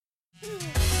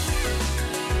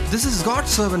This is God's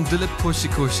servant Dilip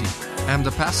Koshi. I am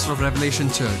the pastor of Revelation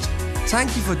Church.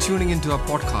 Thank you for tuning into our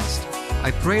podcast.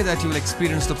 I pray that you will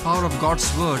experience the power of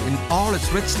God's word in all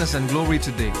its richness and glory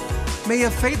today. May your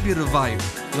faith be revived,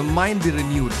 your mind be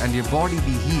renewed, and your body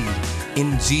be healed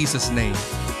in Jesus' name.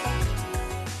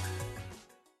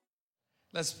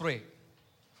 Let's pray.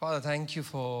 Father, thank you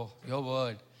for your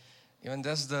word. Even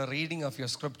just the reading of your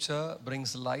scripture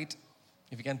brings light.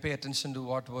 If you can pay attention to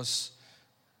what was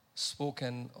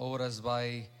spoken over us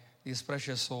by these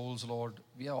precious souls, Lord,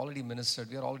 we are already ministered,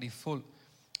 we are already full.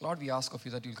 Lord, we ask of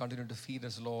you that you'll continue to feed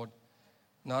us, Lord,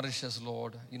 nourish us,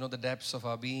 Lord. You know the depths of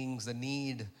our beings, the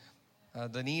need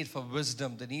for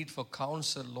wisdom, the need for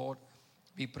counsel, Lord.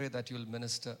 We pray that you'll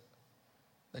minister,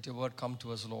 that your word come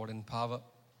to us, Lord, in power.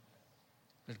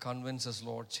 It convince us,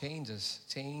 Lord, change us,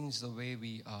 change the way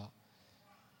we are.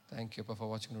 Thank you, Papa, for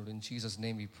watching, Lord. In Jesus'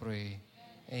 name we pray.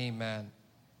 Amen.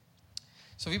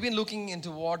 So we've been looking into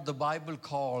what the Bible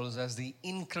calls as the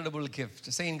incredible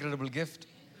gift. Say incredible gift.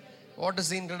 What is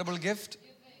the incredible gift?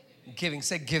 Giving.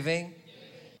 Say giving.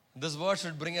 This word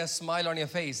should bring a smile on your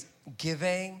face.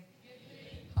 Giving.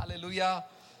 Hallelujah.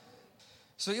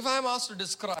 So if I'm asked to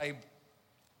describe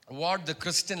what the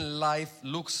Christian life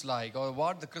looks like or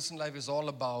what the Christian life is all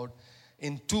about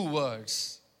in 2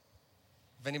 words,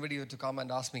 if anybody were to come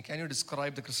and ask me, can you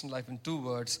describe the Christian life in 2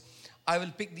 words? I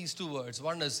will pick these 2 words.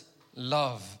 One is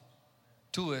love.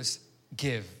 2 is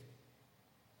give.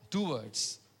 2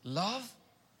 words. Love,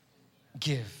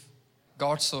 give.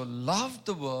 God so loved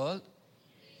the world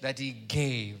that He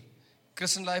gave.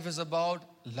 Christian life is about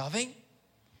loving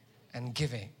and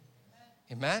giving.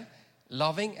 Amen?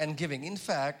 Loving and giving. In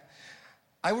fact,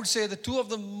 I would say the 2 of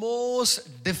the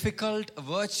most difficult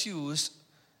virtues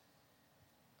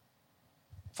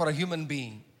for a human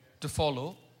being to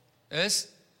follow is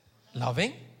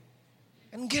loving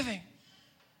and giving.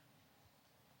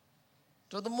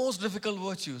 So the most difficult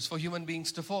virtues for human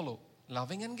beings to follow,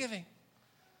 loving and giving.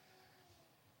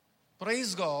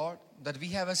 Praise God that we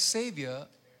have a Savior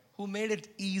who made it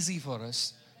easy for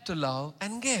us to love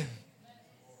and give.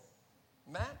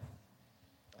 Man,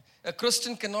 a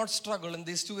Christian cannot struggle in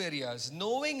these 2 areas.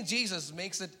 Knowing Jesus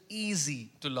makes it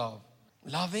easy to love.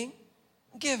 Loving,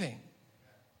 giving.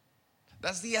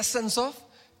 That's the essence of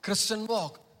Christian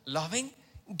walk. Loving,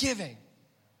 giving.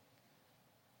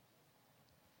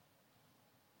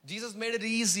 Jesus made it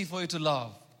easy for you to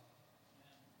love.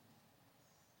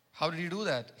 How did He do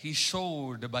that? He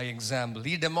showed by example.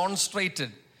 He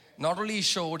demonstrated. Not only He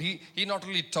showed, He not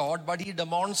only taught, but He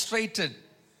demonstrated.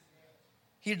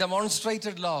 He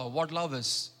demonstrated love, what love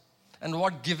is and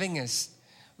what giving is.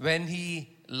 When He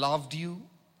loved you,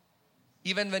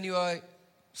 even when you are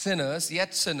sinners,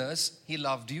 yet sinners, He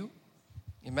loved you.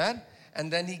 Amen?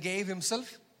 And then He gave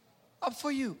Himself up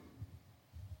for you.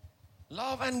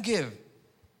 Love and give.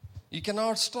 You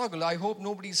cannot struggle. I hope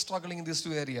nobody is struggling in these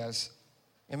 2 areas.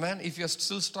 Amen? If you're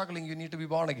still struggling, you need to be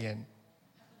born again.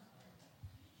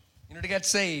 You need to get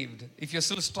saved. If you're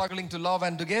still struggling to love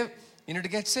and to give, you need to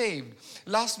get saved.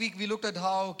 Last week we looked at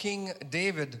how King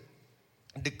David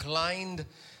declined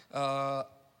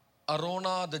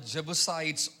Araunah the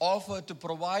Jebusites' offer to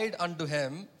provide unto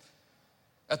him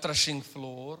a threshing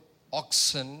floor,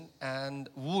 oxen, and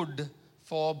wood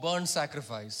for burnt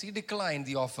sacrifice. He declined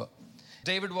the offer.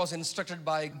 David was instructed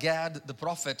by Gad the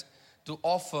prophet to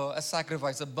offer a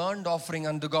sacrifice, a burnt offering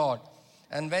unto God.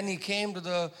 And when he came to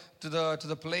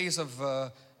the place of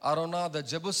Araunah the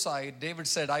Jebusite, David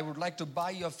said, I would like to buy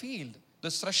your field,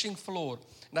 this threshing floor,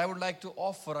 and I would like to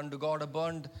offer unto God a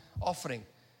burnt offering.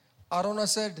 Araunah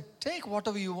said, take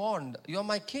whatever you want. You're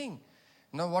my king.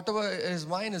 Now whatever is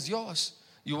mine is yours.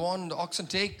 You want oxen,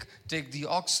 take the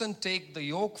oxen, take the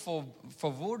yoke for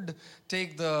wood,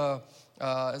 take the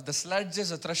sledges,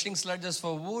 the threshing sledges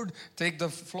for wood, take the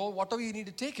floor, whatever you need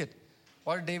to take it.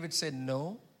 But David said,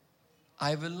 no,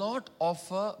 I will not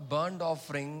offer burnt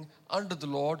offering unto the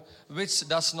Lord, which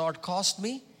does not cost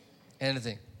me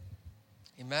anything.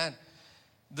 Amen.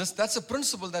 That's a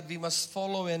principle that we must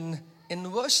follow in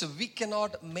worship. We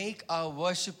cannot make our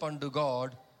worship unto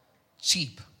God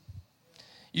cheap.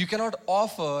 You cannot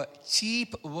offer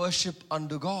cheap worship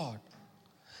unto God.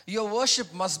 Your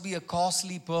worship must be a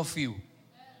costly perfume.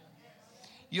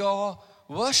 Your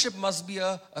worship must be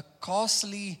a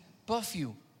costly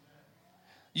perfume.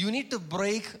 You need to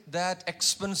break that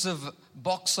expensive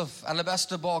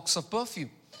alabaster box of perfume.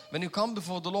 When you come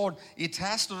before the Lord, it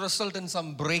has to result in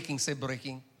some breaking. Say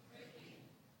breaking.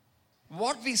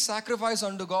 What we sacrifice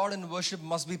unto God in worship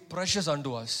must be precious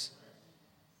unto us.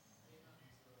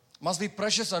 Must be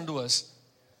precious unto us.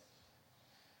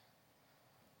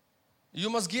 You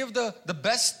must give the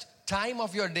best time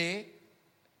of your day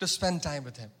to spend time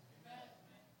with Him.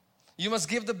 You must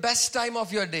give the best time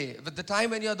of your day, with the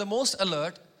time when you are the most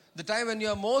alert, the time when you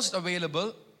are most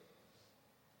available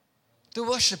to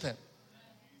worship Him.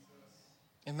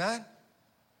 Amen.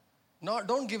 No,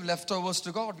 don't give leftovers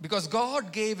to God, because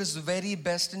God gave His very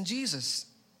best in Jesus.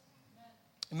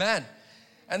 Amen.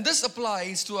 And this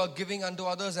applies to our giving unto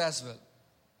others as well.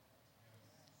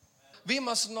 We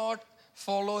must not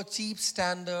follow cheap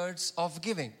standards of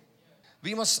giving.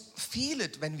 We must feel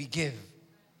it when we give.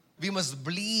 We must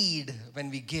bleed when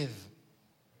we give.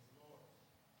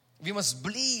 We must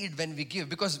bleed when we give,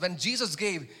 because when Jesus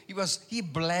gave, He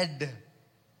bled.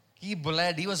 He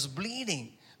bled. He was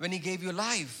bleeding when He gave you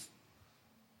life.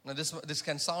 Now this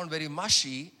can sound very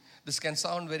mushy. This can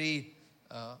sound very,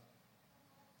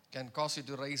 can cause you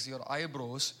to raise your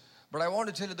eyebrows. But I want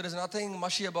to tell you, there is nothing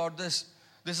mushy about this.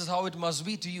 This is how it must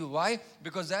be to you. Why?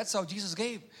 Because that's how Jesus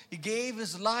gave. He gave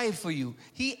His life for you.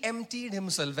 He emptied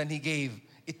Himself when He gave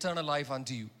eternal life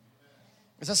unto you.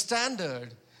 It's a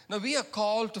standard. Now we are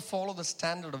called to follow the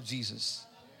standard of Jesus.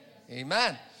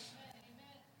 Amen.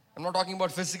 I'm not talking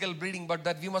about physical breeding, but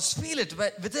that we must feel it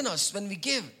within us when we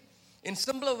give. In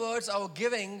simpler words, our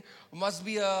giving must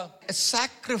be a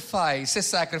sacrifice. A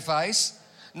sacrifice,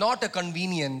 not a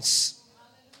convenience.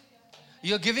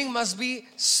 Your giving must be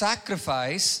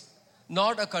sacrifice,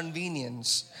 not a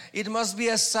convenience. It must be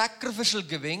a sacrificial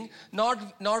giving, not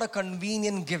a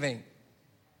convenient giving.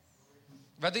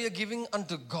 Whether you're giving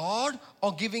unto God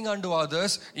or giving unto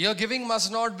others, your giving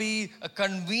must not be a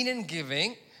convenient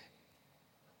giving.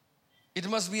 It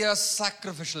must be a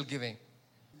sacrificial giving.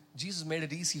 Jesus made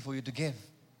it easy for you to give.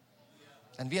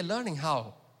 And we are learning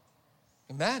how.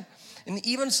 Amen. In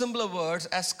even simpler words,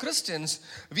 as Christians,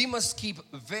 we must keep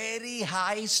very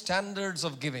high standards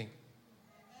of giving.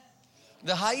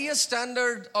 The highest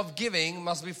standard of giving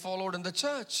must be followed in the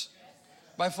church,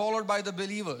 followed by the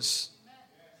believers.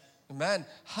 Amen.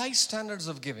 High standards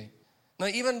of giving. Now,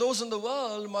 even those in the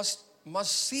world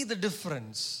must see the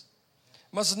difference,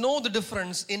 must know the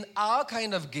difference in our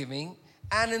kind of giving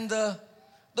and in the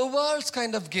world's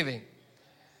kind of giving.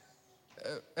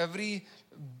 Every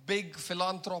big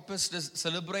philanthropist is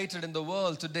celebrated in the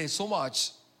world today so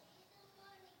much.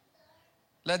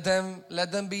 Let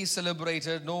them be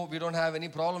celebrated. No, we don't have any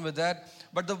problem with that.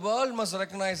 But the world must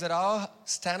recognize that our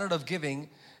standard of giving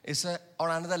is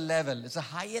on another level. It's a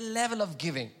higher level of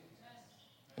giving.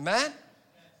 Amen?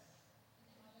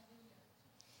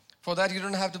 For that, you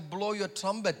don't have to blow your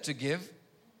trumpet to give.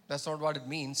 That's not what it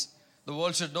means. The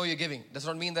world should know you're giving. Does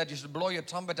not mean that you should blow your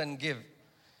trumpet and give.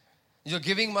 Your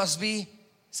giving must be,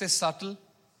 say, subtle.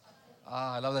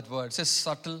 I love that word. Say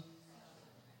subtle.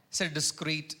 Say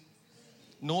discreet.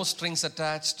 No strings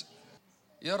attached.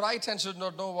 Your right hand should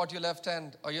not know what your left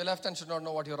hand, or your left hand should not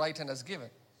know what your right hand has given.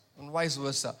 And vice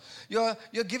versa. Your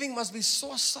giving must be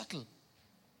so subtle.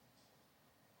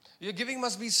 Your giving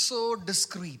must be so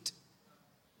discreet.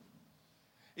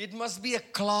 It must be a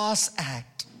class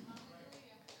act.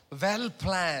 Well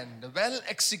planned, well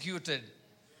executed,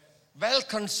 well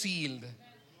concealed,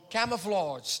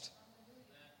 camouflaged.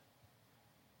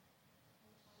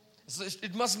 So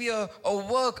it must be a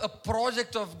work, a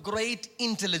project of great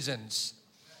intelligence.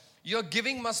 Your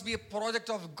giving must be a project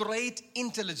of great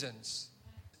intelligence.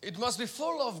 It must be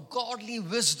full of godly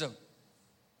wisdom.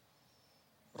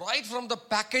 Right from the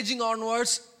packaging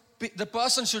onwards, the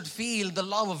person should feel the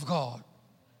love of God.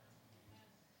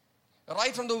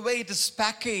 Right from the way it is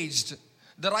packaged,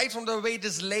 right from the way it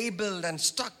is labeled and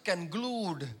stuck and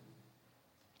glued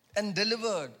and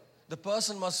delivered, the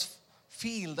person must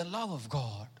feel the love of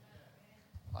God.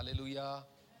 Hallelujah.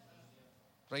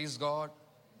 Praise God.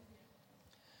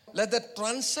 Let the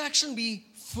transaction be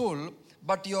full,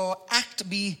 but your act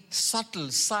be subtle,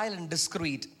 silent,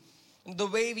 discreet. The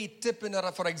way we tip in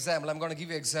for example, I'm going to give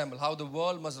you an example, how the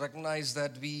world must recognize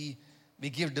that we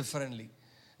give differently.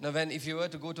 Now, if you were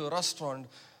to go to a restaurant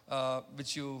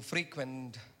which you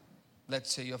frequent,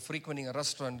 let's say you're frequenting a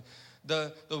restaurant,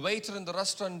 the waiter in the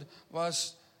restaurant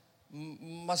must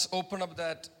open up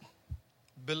that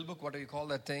bill book, what do you call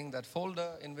that thing, that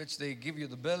folder in which they give you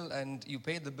the bill and you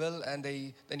pay the bill, and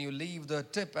then you leave the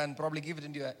tip and probably give it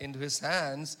into his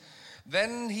hands.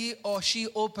 When he or she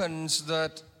opens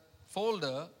that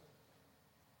folder,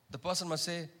 the person must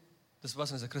say, this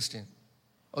person is a Christian.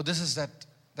 Oh, this is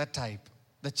that type,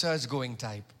 the church-going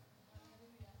type.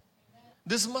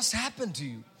 This must happen to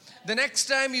you. The next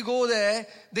time you go there,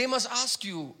 they must ask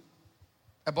you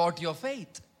about your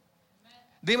faith.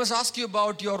 They must ask you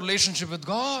about your relationship with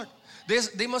God.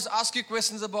 They must ask you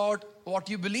questions about what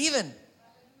you believe in.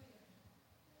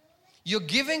 Your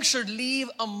giving should leave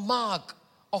a mark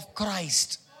of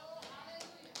Christ.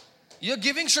 Your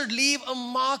giving should leave a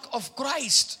mark of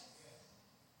Christ,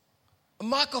 a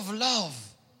mark of love.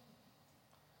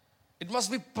 It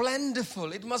must be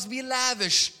plentiful. It must be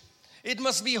lavish. It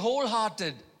must be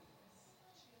wholehearted.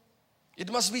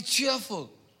 It must be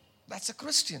cheerful. That's a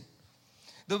Christian.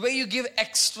 The way you give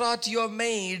extra to your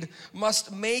maid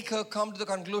must make her come to the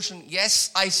conclusion,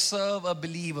 yes, I serve a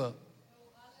believer.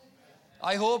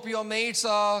 I hope your maids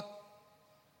are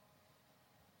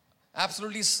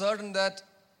absolutely certain that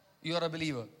you are a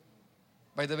believer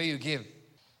by the way you give,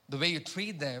 the way you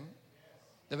treat them,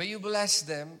 the way you bless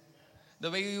them, the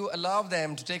way you allow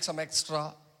them to take some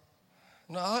extra.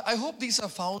 Now, I hope these are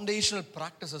foundational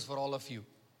practices for all of you.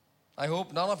 I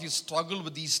hope none of you struggle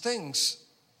with these things.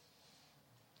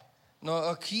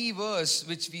 Now, a key verse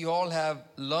which we all have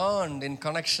learned in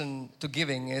connection to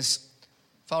giving is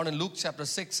found in Luke chapter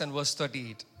 6 and verse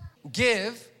 38.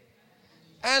 Give,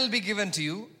 and it'll be given to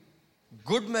you,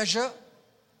 good measure,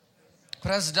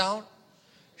 pressed down,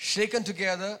 shaken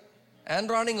together, and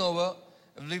running over,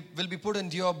 will be put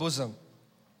into your bosom.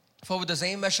 For with the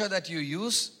same measure that you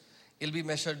use, it'll be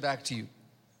measured back to you.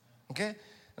 Okay?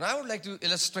 And I would like to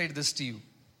illustrate this to you.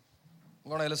 I'm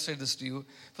going to illustrate this to you.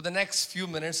 For the next few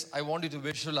minutes, I want you to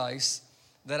visualize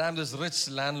that I'm this rich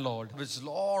landlord with a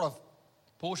lot of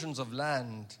portions of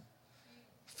land,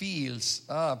 fields,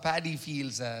 paddy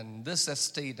fields, and this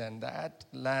estate and that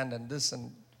land and this,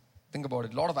 and think about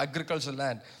it, a lot of agricultural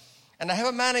land. And I have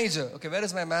a manager. Okay, where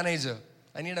is my manager?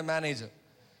 I need a manager.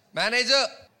 Manager!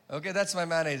 Okay, that's my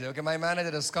manager. Okay, my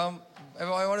manager has come. I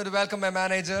wanted to welcome my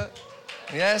manager.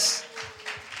 Yes.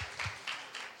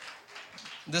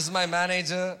 This is my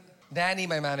manager, Danny,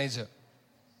 my manager.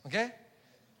 Okay?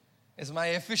 Is my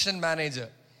efficient manager.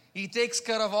 He takes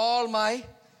care of all my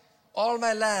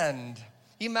land.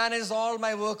 He manages all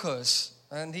my workers,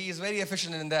 and he is very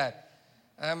efficient in that.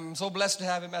 I'm so blessed to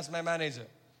have him as my manager.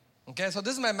 Okay, so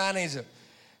this is my manager.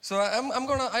 So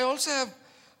I also have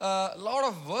a lot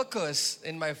of workers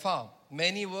in my farm.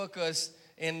 Many workers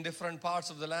in different parts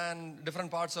of the land,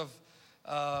 different parts of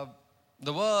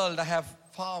the world. I have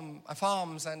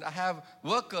farms, and I have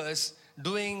workers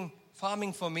doing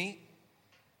farming for me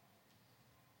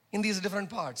in these different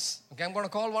parts. Okay, I'm going to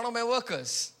call one of my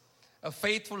workers, a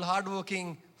faithful,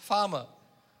 hardworking farmer.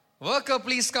 Worker,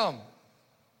 please come.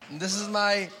 This is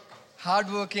my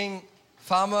hardworking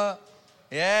farmer.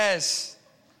 Yes.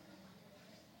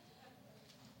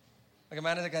 Okay,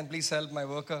 manager, can please help my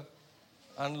worker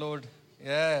unload?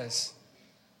 Yes.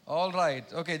 All right.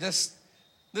 Okay, this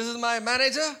is my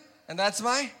manager, and that's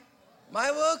my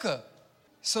worker.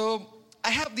 So I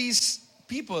have these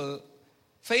people,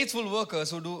 faithful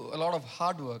workers who do a lot of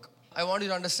hard work. I want you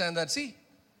to understand that, see,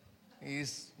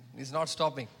 he's not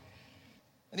stopping.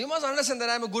 And you must understand that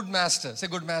I'm a good master. Say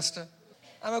good master.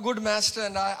 I'm a good master,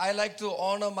 and I like to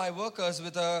honor my workers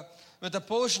with a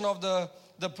portion of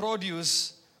the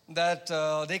produce that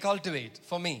they cultivate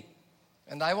for me.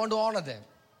 And I want to honor them.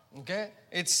 Okay?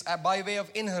 It's by way of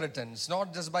inheritance,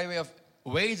 not just by way of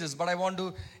wages, but I want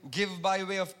to give by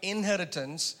way of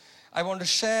inheritance. I want to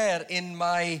share in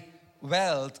my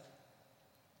wealth.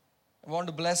 I want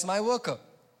to bless my worker.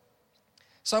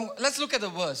 So let's look at the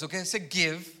verse, okay? Say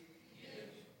give,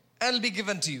 and it'll be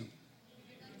given to you.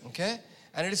 Okay?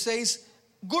 And it says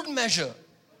good measure.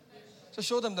 So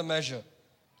show them the measure.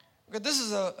 Okay, this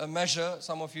is a measure.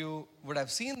 Some of you would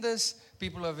have seen this.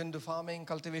 People who have been to farming,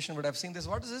 cultivation would have seen this.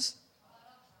 What is this?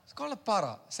 It's called a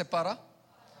para. Say para.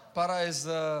 Para is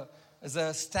a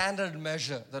standard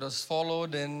measure that was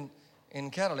followed in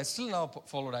Kerala. It's still now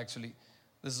followed actually.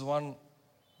 This one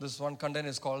content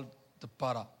is called the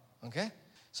para. Okay?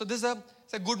 So this is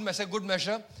a good measure. Good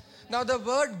measure. Now the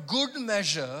word good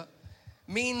measure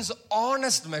means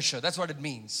honest measure. That's what it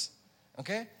means.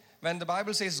 Okay? When the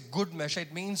Bible says good measure,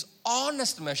 it means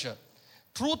honest measure.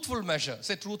 Truthful measure.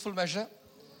 Say truthful measure.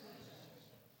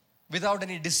 Without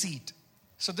any deceit.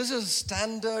 So this is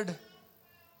standard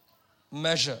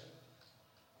measure.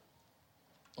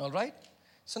 All right?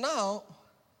 So now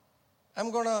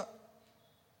I'm gonna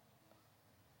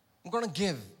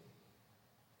give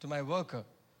to my worker.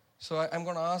 So I'm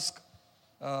gonna ask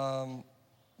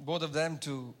both of them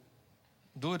to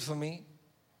do it for me.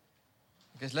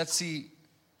 Okay, let's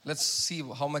see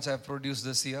how much I've produced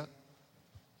this year.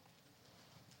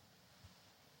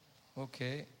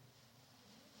 Okay.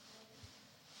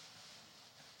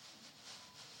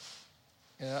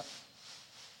 Yeah.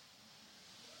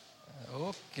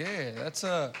 Okay, that's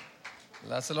a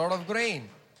lot of grain.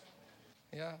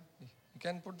 Yeah, you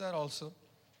can put that also.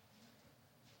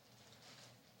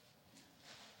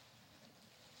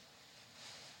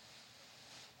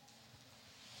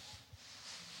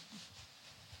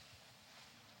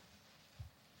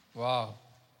 Wow.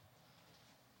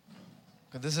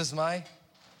 This is my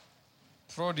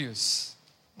produce.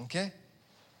 Okay?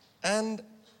 And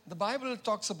the Bible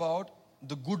talks about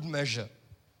the good measure.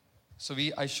 So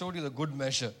I showed you the good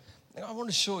measure. Now I want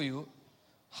to show you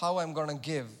how I'm going to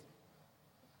give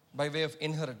by way of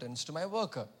inheritance to my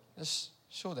worker. Just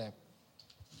show them.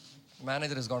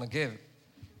 Manager is going to give.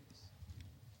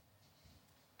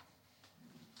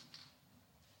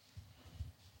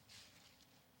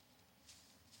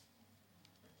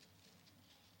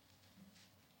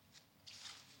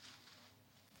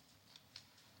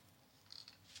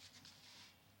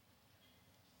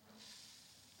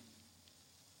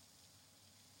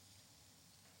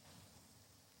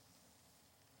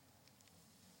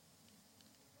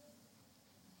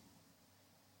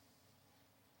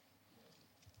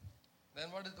 Then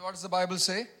what does the Bible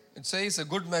say? It says a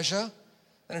good measure.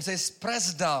 Then it says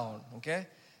press down. Okay?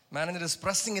 Manager is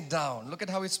pressing it down. Look at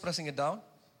how it's pressing it down.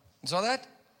 You saw that?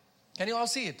 Can you all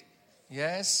see it?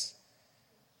 Yes.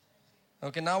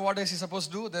 Okay, now what is he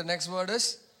supposed to do? The next word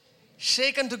is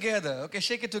shaken together. Okay,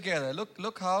 shake it together.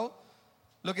 Look how.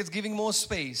 Look, it's giving more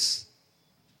space.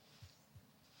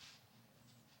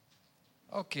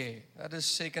 Okay, that is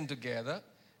shaken together.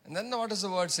 And then what does the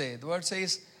word say? The word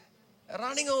says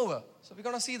running over. So we're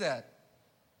going to see that.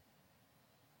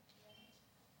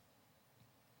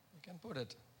 You can put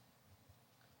it.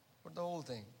 Put the whole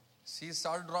thing. See, it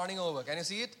started running over. Can you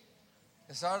see it?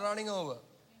 It started running over.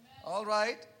 All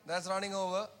right, that's running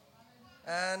over.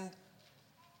 And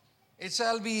it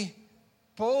shall be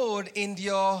poured into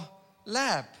your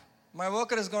lap. My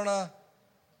worker is going to,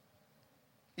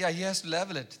 he has to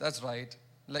level it. That's right.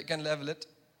 Can level it.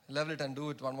 Level it and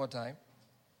do it one more time.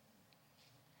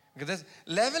 Okay, this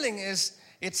leveling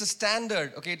it's a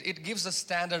standard. Okay, it gives a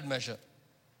standard measure.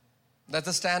 That's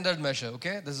a standard measure.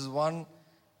 Okay, this is one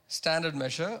standard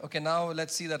measure. Okay, now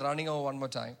let's see that running over one more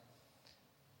time.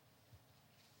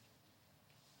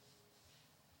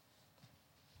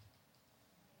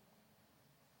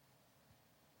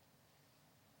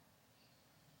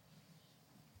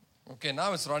 Okay,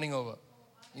 now it's running over.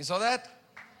 You saw that?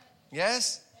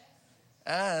 Yes?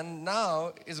 And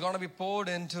now it's going to be poured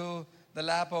into the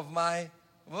lap of my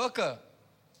worker.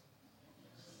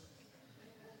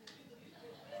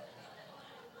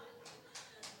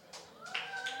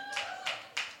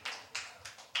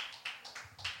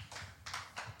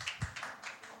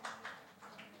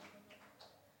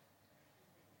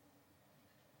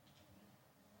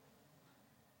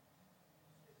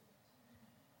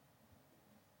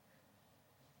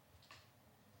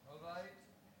 All right.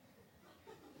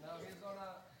 Now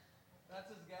that's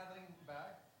his gathering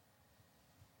bag.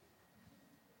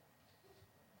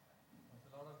 That's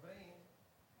a lot of grain.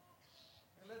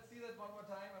 And let's see that one more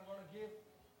time. I'm going to give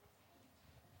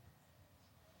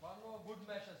one more good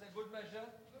measure. Say good measure.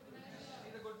 Good measure.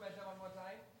 See the good measure one more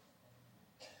time.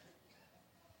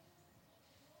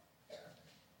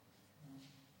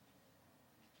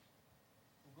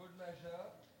 Good measure.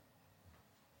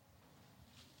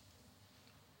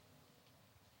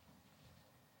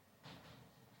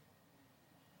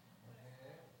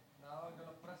 Okay. Now I'm going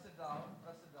to press it down.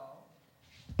 Press it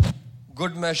down.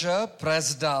 Good measure.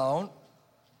 Press down.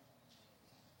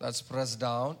 That's pressed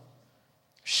down.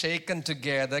 Shaken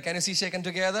together. Can you see shaken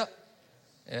together?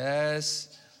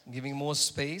 Yes. Giving more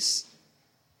space.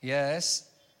 Yes.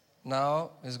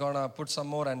 Now he's going to put some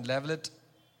more and level it.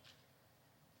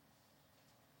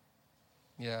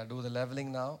 Yeah, do the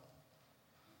leveling now.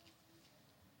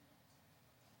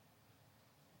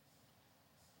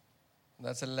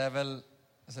 That's a level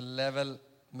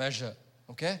measure.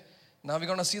 Okay? Now we're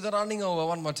going to see the running over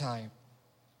one more time.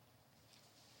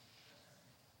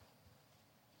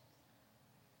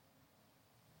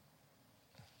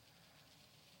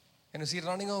 Can you see it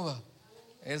running over?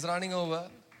 It's running over.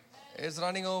 It's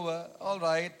running over. All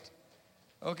right.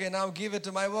 Okay, now give it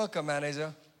to my worker,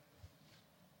 manager.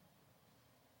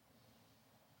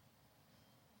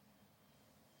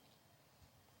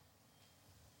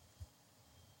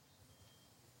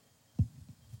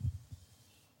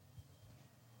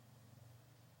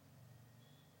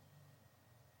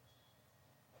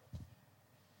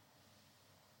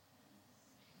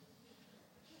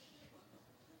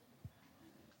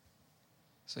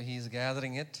 So he's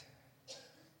gathering it.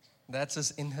 That's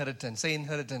his inheritance. Say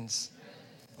inheritance.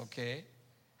 Okay.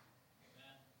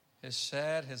 His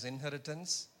share, his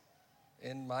inheritance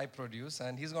in my produce,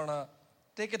 and he's going to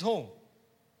take it home.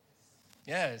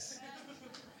 Yes.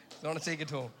 He's going to take it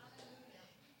home.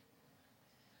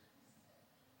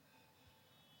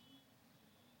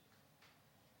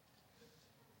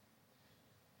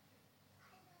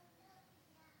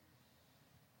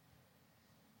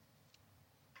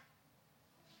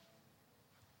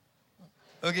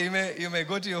 Okay, you may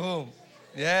go to your home.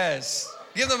 Yes.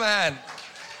 Give them a hand.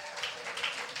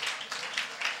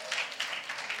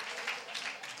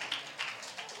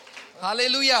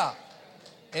 Hallelujah.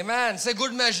 Amen. Say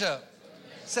good measure.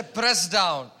 Say pressed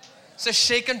down. Say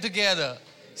shaken together.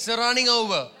 Say running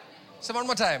over. Say one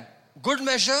more time. Good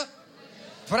measure.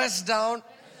 Pressed down.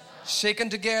 Shaken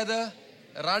together.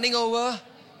 Running over.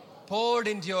 Poured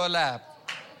into your lap.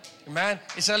 Amen.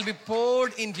 It shall be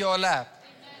poured into your lap.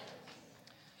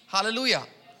 Hallelujah.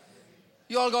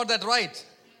 You all got that right.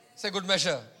 Say good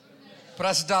measure.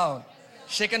 Pressed down.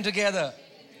 Shaken together.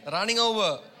 Running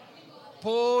over.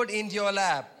 Poured into your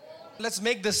lap. Let's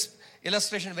make this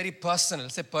illustration very personal.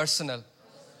 Say personal.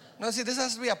 Now see, this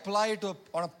has to be applied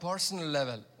on a personal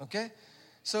level. Okay?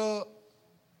 So,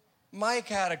 my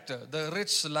character, the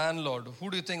rich landlord, who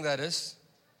do you think that is?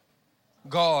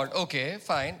 God. Okay,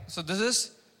 fine. So this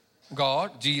is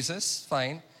God, Jesus,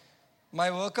 fine. My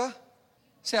worker?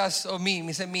 Say us, or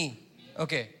me. Say me.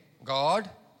 Okay. God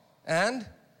and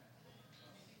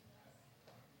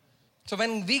so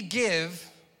when we give,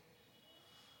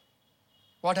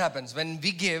 what happens? When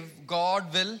we give,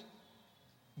 God will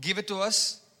give it to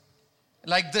us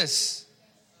like this.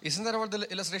 Isn't that what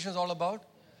the illustration is all about?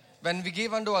 When we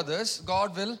give unto others,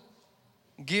 God will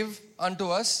give unto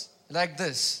us like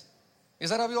this. Is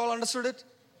that how you all understood it?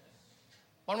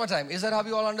 One more time. Is that how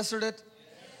you all understood it?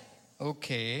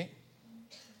 Okay.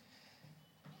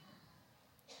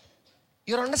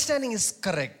 Your understanding is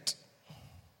correct,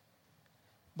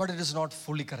 but it is not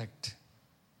fully correct.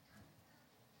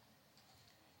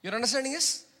 Your understanding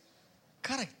is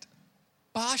correct,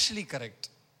 partially correct.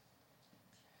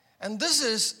 And this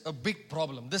is a big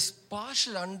problem. This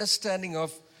partial understanding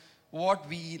of what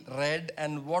we read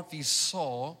and what we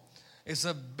saw is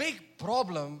a big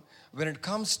problem when it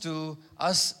comes to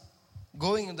us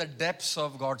going in the depths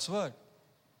of God's word.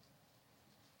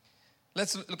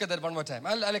 Let's look at that one more time.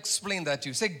 I'll explain that to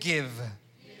you. Say give.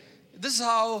 This is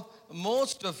how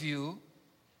most of you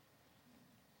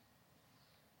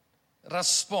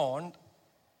respond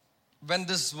when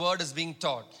this word is being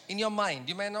taught. In your mind,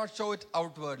 you may not show it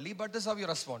outwardly, but this is how you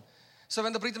respond. So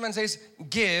when the preacher man says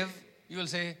give, you will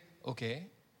say okay.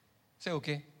 Say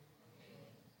okay.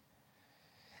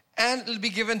 And it will be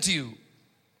given to you.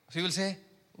 So you will say,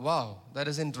 wow, that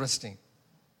is interesting.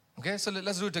 Okay, so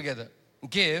let's do it together.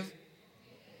 Give,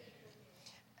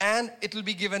 and it will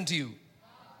be given to you.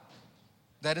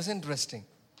 That is interesting.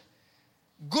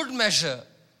 Good measure.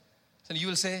 So you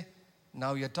will say,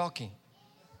 now you're talking.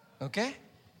 Okay?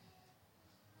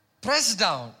 Press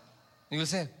down. You will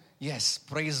say, yes,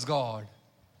 praise God.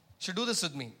 Should do this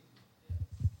with me.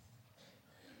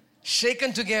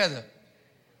 Shaken together.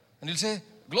 And you'll say,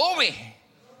 glory.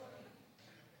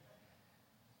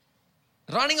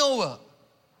 Running over.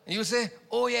 And you'll say,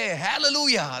 oh yeah,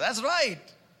 hallelujah. That's right.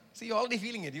 See, you're already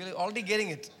feeling it. You're already getting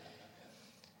it.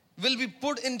 Will be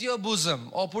put into your bosom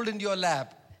or put into your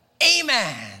lap.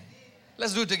 Amen.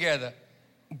 Let's do it together.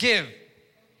 Give.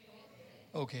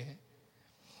 Okay.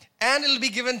 And it'll be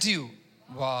given to you.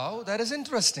 Wow, that is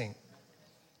interesting.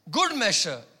 Good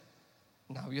measure.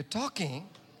 Now you're talking.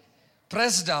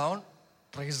 Press down.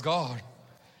 Praise God.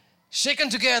 Shaken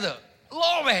together.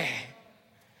 Glory.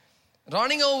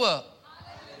 Running over.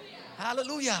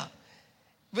 Hallelujah.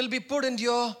 Will be put into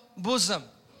your bosom.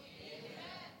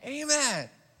 Amen.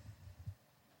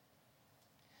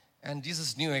 And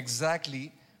Jesus knew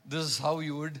exactly this is how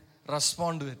you would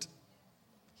respond to it.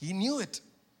 He knew it.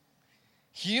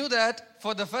 He knew that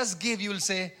for the first give you will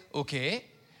say, okay.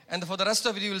 And for the rest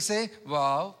of it you will say,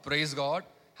 wow, praise God,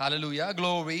 hallelujah,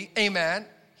 glory, amen.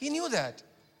 He knew that.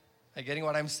 Are you getting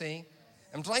what I'm saying?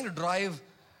 I'm trying to drive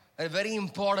a very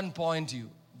important point to you.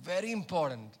 Very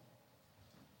important.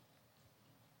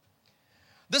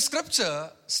 The scripture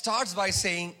starts by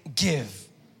saying give.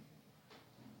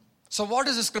 So what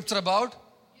is the scripture about?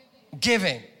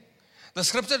 Giving. The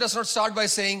scripture does not start by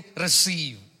saying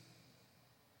receive.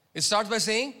 It starts by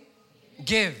saying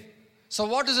give. So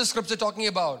what is the scripture talking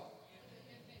about?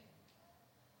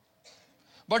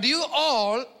 But you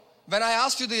all, when I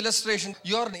asked you the illustration,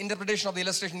 your interpretation of the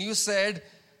illustration, you said,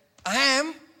 I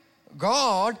am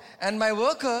God and my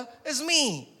worker is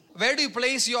me. Where do you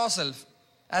place yourself?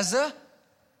 As a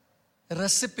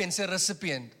recipient. Say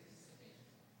recipient.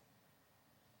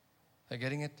 Are you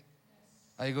getting it?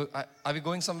 Are we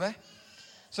going somewhere?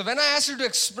 So when I asked you to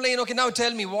explain, okay, now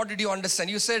tell me, what did you understand?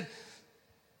 You said,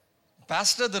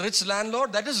 Pastor, the rich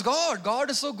landlord, that is God. God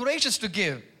is so gracious to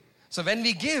give. So when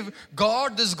we give,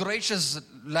 God, this gracious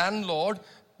landlord,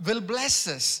 will bless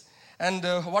us. And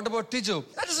what about Tijo?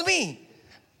 That is me.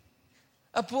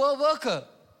 A poor worker.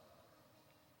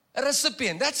 A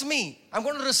recipient, that's me. I'm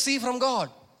going to receive from God.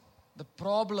 The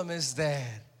problem is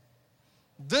there.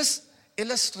 This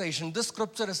illustration, this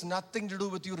scripture has nothing to do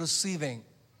with you receiving.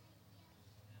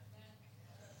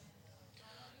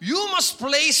 You must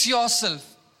place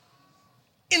yourself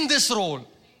in this role.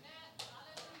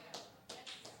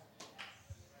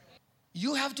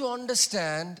 You have to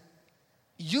understand,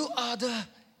 you are the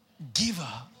giver.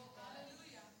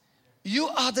 You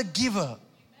are the giver.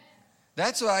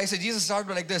 That's why I said Jesus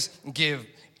started like this. Give.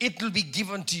 It will be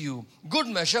given to you. Good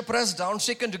measure, pressed down,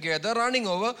 shaken together, running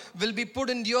over, will be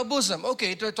put into your bosom.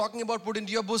 Okay, we're talking about put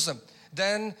into your bosom.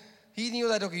 Then he knew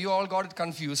that, okay, you all got it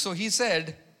confused. So he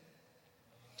said,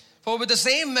 for with the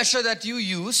same measure that you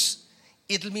use,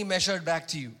 it will be measured back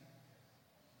to you.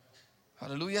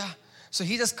 Hallelujah. So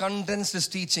he just condensed his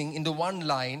teaching into one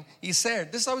line. He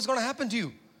said, this is how it's going to happen to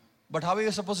you. But how are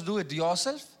you supposed to do it?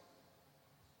 Yourself?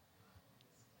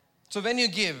 So when you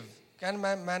give, can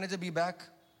my manager be back?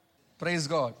 Praise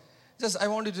God. Just, I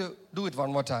want you to do it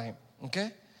one more time.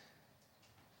 Okay?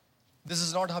 This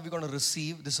is not how we're going to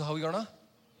receive. This is how we're going to.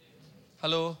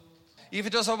 Hello? If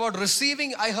it was about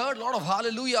receiving, I heard a lot of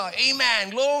hallelujah, amen,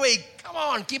 glory. Come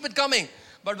on, keep it coming.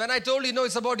 But when I told you, no,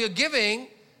 it's about your giving,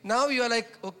 now you are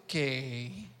like,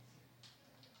 okay.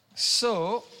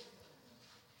 So,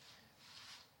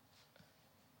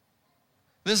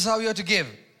 this is how you have to give.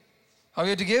 How you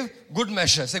have to give? Good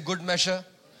measure. Say good measure.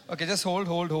 Okay, just hold.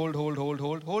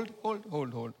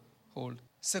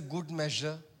 Say good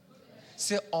measure.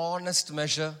 Say honest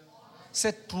measure.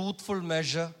 Say truthful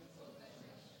measure.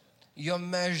 Your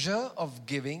measure of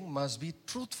giving must be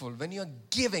truthful. When you're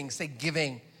giving, say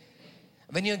giving.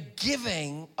 When you're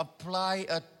giving, apply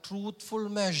a truthful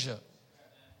measure.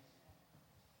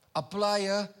 Apply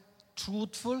a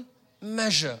truthful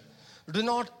measure. Do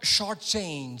not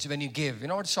shortchange when you give. You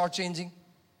know what's shortchanging?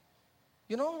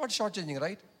 You know what's shortchanging,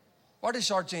 right? What is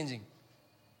shortchanging?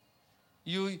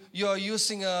 You're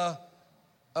using a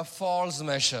false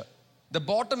measure. The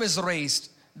bottom is raised.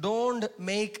 Don't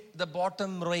make the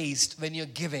bottom raised when you're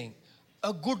giving.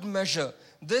 A good measure.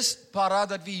 This para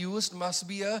that we used must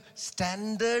be a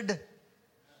standard.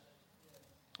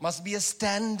 Must be a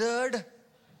standard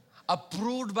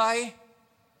approved by,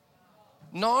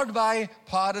 not by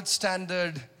Bharat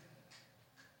standard,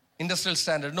 industrial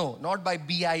standard. No, not by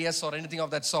BIS or anything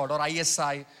of that sort, or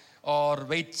ISI or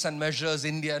weights and measures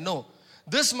India. No,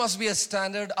 this must be a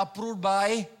standard approved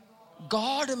by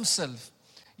God Himself.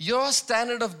 Your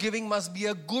standard of giving must be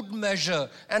a good measure,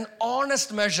 an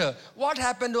honest measure. What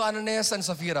happened to Ananias and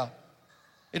Sapphira?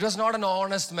 It was not an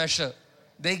honest measure.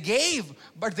 They gave,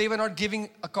 but they were not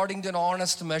giving according to an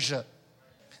honest measure.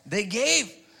 They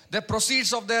gave the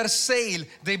proceeds of their sale,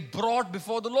 they brought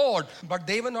before the Lord, but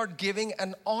they were not giving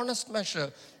an honest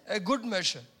measure, a good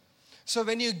measure. So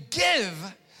when you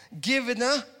give in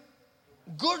a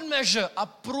good measure,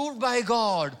 approved by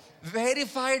God,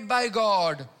 verified by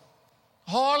God,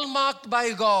 hallmarked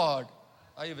by God.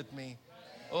 Are you with me?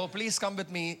 Oh, please come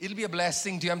with me. It'll be a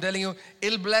blessing to you. I'm telling you,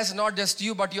 it'll bless not just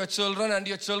you, but your children and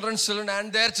your children's children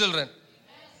and their children.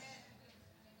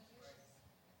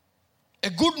 A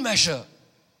good measure,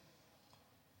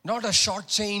 not a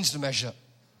shortchanged measure,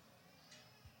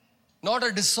 not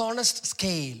a dishonest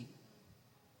scale.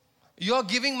 Your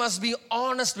giving must be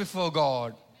honest before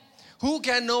God. Who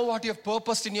can know what you have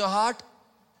purposed in your heart?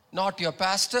 Not your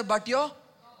pastor, but your.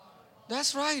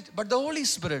 That's right, but the Holy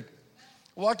Spirit.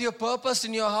 What you have purposed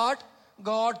in your heart,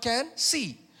 God can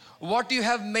see. What you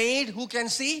have made, who can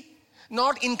see?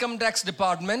 Not income tax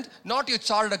department, not your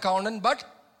chartered accountant, but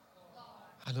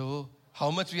hello,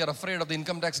 how much we are afraid of the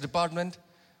income tax department?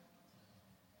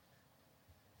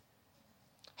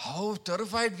 How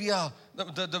terrified we are.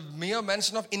 The mere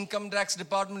mention of income tax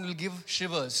department will give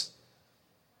shivers.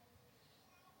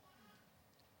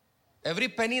 Every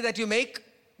penny that you make,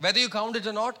 whether you count it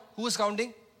or not, who is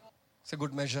counting? It's a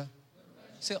good measure.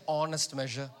 It's an honest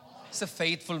measure. It's a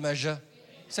faithful measure.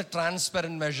 It's a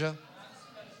transparent measure.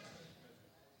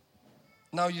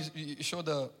 Now you show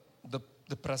the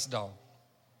press down.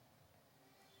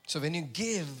 So when you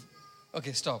give,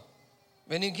 okay, stop.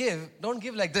 When you give, don't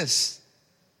give like this.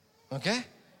 Okay?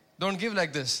 Don't give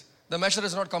like this. The measure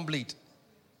is not complete.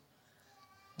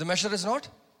 The measure is not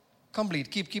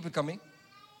complete. Keep it coming.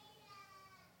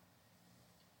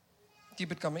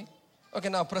 Keep it coming. Okay,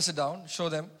 now press it down. Show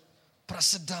them.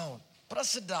 Press it down.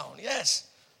 Press it down. Yes.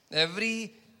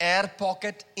 Every air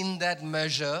pocket in that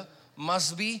measure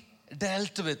must be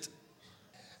dealt with.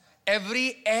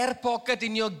 Every air pocket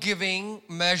in your giving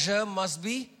measure must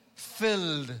be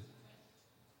filled.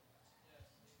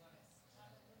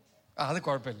 അത്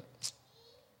കുഴപ്പമില്ല.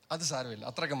 അത് സാരമില്ല.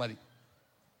 അത്രയൊക്കെ മതി.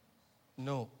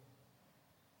 No.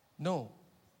 No.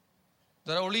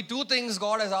 There are only two things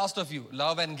God has asked of you: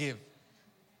 love and give.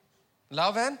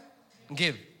 Love and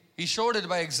give. He showed it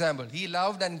by example. He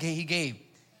loved and he gave.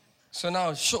 So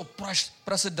now,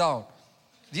 press it down.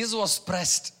 Jesus was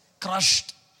pressed,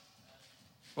 crushed.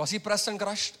 Was he pressed and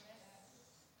crushed?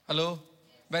 Hello?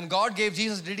 When God gave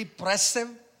Jesus, did he press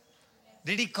him?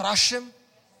 Did he crush him?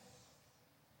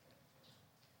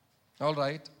 All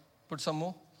right. Put some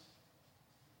more.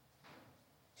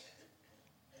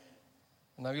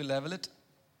 Now you level it.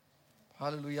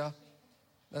 Hallelujah.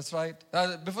 That's right.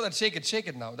 Before that, shake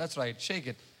it now. That's right, shake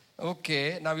it.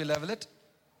 Okay, now you level it.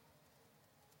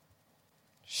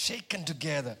 Shaken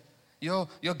together. Your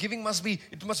giving must be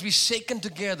shaken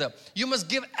together. You must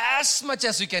give as much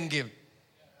as you can give.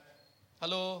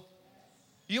 Hello?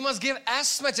 You must give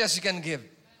as much as you can give.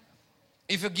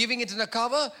 If you're giving it in a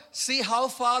cover, see how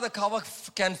far the cover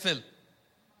can fill.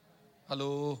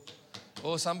 Hello?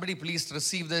 Oh, somebody please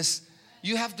receive this.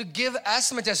 You have to give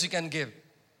as much as you can give.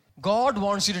 God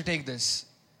wants you to take this.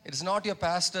 It is not your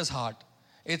pastor's heart.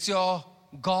 It's your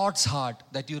God's heart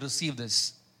that you receive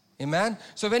this. Amen?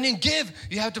 So when you give,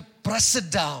 you have to press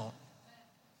it down.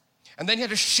 And then you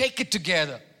have to shake it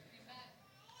together.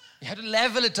 You have to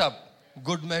level it up.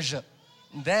 Good measure.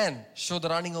 Then show the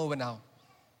running over now.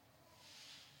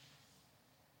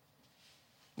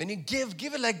 When you give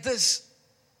it like this.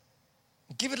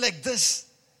 Give it like this.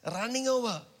 Running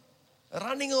over.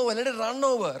 Running over. Let it run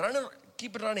over.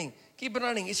 Keep it running. Keep it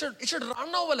running. It should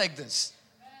run over like this.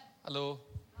 Hello?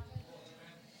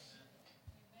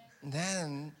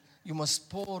 Then you must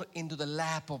pour into the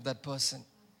lap of that person.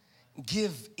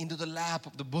 Give into the lap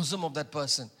of the bosom of that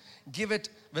person. Give it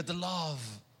with love.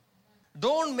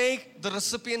 Don't make the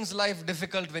recipient's life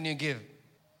difficult when you give.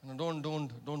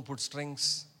 Don't put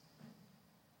strings.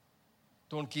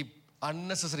 Don't keep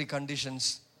unnecessary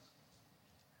conditions.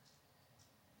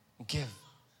 Give.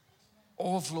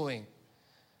 Overflowing.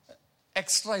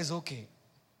 Extra is okay.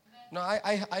 No,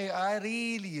 I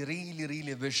really, really,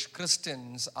 really wish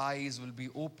Christians' eyes will be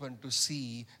open to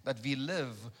see that we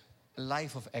live a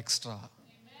life of extra. Amen.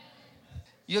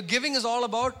 Your giving is all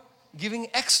about giving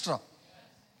extra.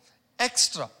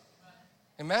 Extra.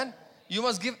 Amen? You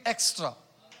must give extra.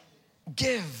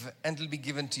 Give and it will be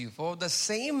given to you. For the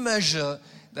same measure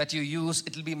that you use,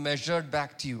 it will be measured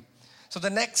back to you. So the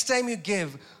next time you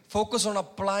give, focus on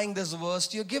applying this verse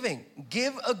to your giving.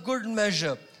 Give a good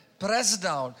measure. Pressed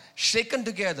down, shaken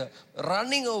together,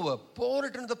 running over, pour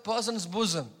it into the person's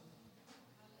bosom.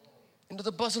 Into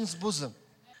the person's bosom.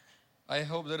 I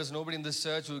hope there is nobody in this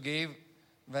church who gave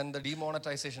when the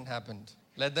demonetization happened.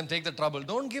 Let them take the trouble.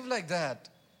 Don't give like that.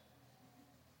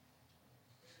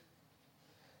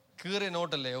 I'm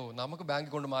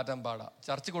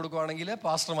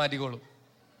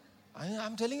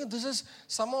telling you, this is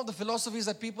some of the philosophies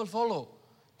that people follow.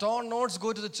 Torn notes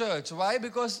go to the church. Why?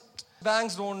 Because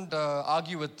banks don't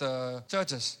argue with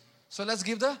churches. So let's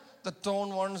give the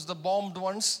torn ones, the bombed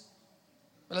ones.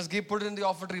 Let's put it in the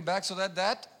offertory bag so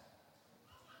that.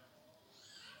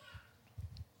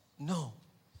 No.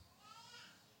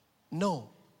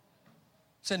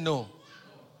 Say no.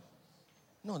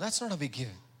 No, that's not how we give.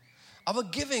 Our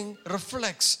giving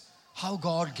reflects how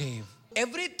God gave.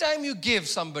 Every time you give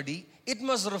somebody, it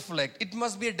must reflect. It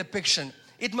must be a depiction.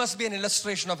 It must be an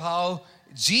illustration of how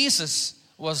Jesus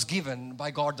was given by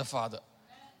God the Father.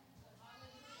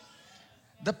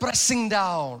 The pressing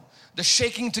down, the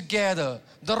shaking together,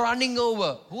 the running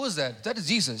over. Who was that? That is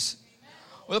Jesus.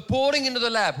 The pouring into the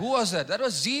lap. Who was that? That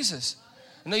was Jesus.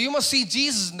 Now you must see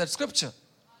Jesus in that scripture.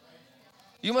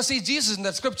 You must see Jesus in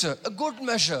that scripture. A good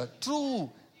measure, true,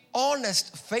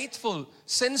 honest, faithful,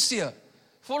 sincere,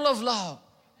 full of love.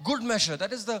 Good measure.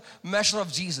 That is the measure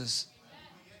of Jesus.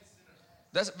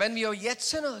 That's when we are yet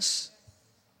sinners.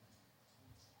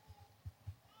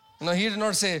 No, he did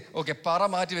not say, okay, para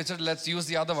mati vechit, let's use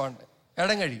the other one.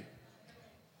 Edangadi.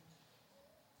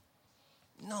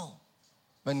 No.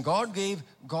 When God gave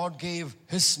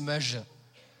his measure.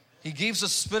 He gives a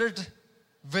spirit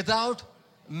without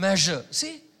measure.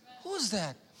 See, who is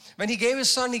that? When he gave his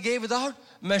son, he gave without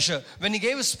measure. When he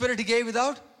gave his spirit, he gave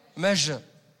without measure.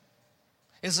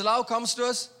 His love comes to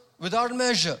us without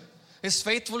measure. His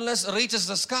faithfulness reaches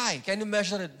the sky. Can you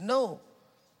measure it? No.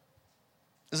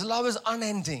 His love is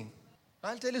unending.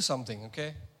 I'll tell you something,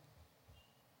 okay?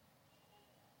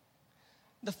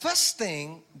 The first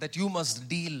thing that you must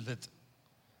deal with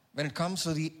when it comes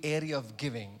to the area of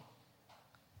giving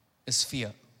is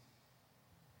fear.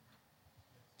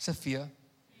 Say fear.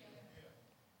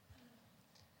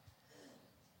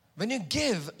 When you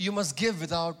give, you must give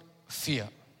without fear.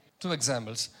 2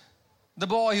 examples. The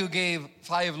boy who gave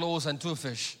 5 loaves and 2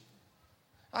 fish.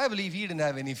 I believe he didn't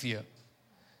have any fear.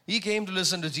 He came to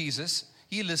listen to Jesus.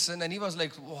 He listened and he was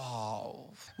like, wow.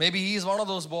 Maybe he's one of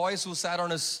those boys who sat on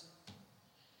his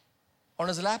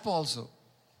lap also.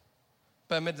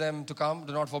 Permit them to come.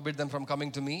 Do not forbid them from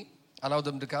coming to me. Allow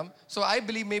them to come. So I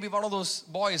believe maybe one of those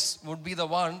boys would be the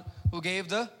one who gave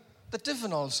the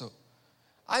tiffin also.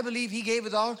 I believe he gave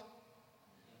without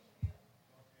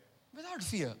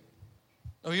fear.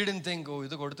 No, he didn't think, oh,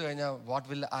 what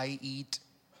will I eat?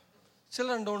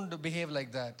 Children don't behave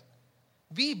like that.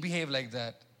 We behave like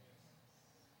that.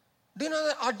 Do you know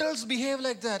that adults behave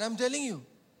like that? I'm telling you.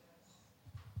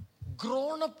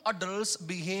 Grown-up adults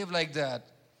behave like that.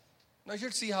 Now you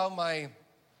should see how my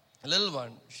little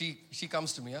one, she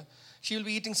comes to me. She will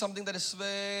be eating something that is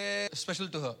very special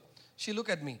to her. She'll look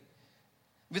at me.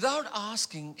 Without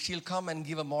asking, she'll come and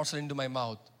give a morsel into my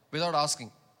mouth. Without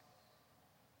asking.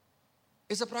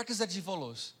 It's a practice that she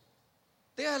follows.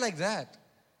 They are like that.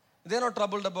 They're not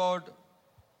troubled about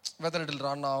whether it will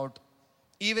run out.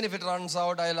 Even if it runs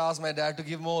out, I'll ask my dad to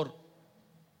give more.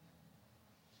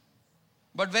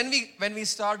 But when we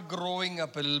start growing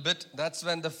up a little bit, that's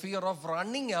when the fear of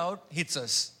running out hits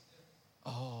us.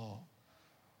 Oh,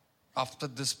 after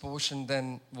this portion,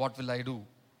 then what will I do?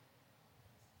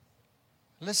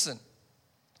 Listen,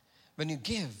 when you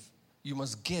give, you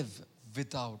must give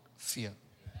without fear.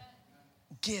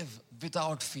 Give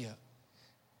without fear.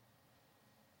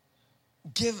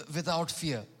 Give without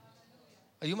fear.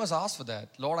 You must ask for that.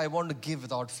 Lord, I want to give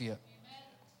without fear.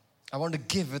 I want to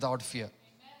give without fear.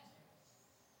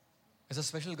 It's a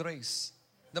special grace.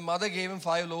 The mother gave him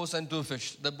 5 loaves and 2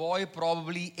 fish. The boy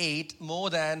probably ate more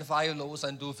than 5 loaves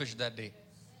and 2 fish that day.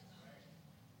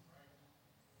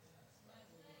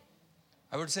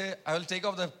 I would say, I will take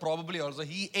off the probably also.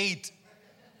 He ate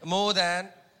more than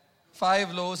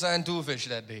 5 loaves and 2 fish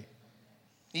that day.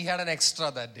 He had an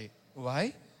extra that day.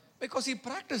 Why? Because he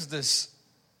practiced this.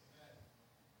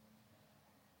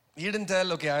 He didn't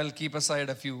tell, okay, I'll keep aside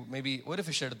a few, maybe one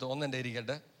fish eduthu, one and dairy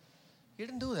gedda. He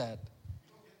didn't do that.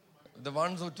 The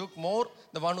ones who took more,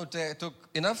 the one who took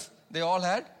enough, they all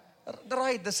had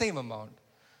the same amount.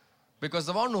 Because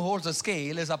the one who holds the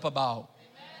scale is up above.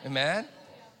 Amen?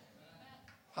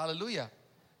 Hallelujah.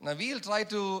 Now we'll try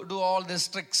to do all these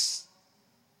tricks.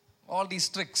 All these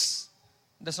tricks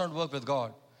does not work with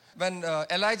God. When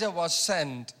Elijah was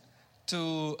sent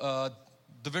to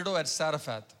the widow at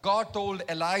Zarephath, God told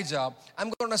Elijah,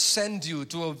 I'm going to send you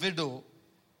to a widow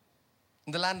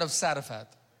in the land of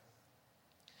Zarephath.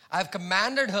 I have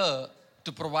commanded her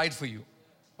to provide for you.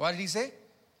 What did he say?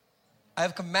 I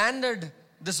have commanded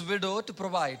this widow to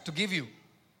provide, to give you,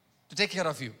 to take care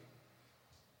of you.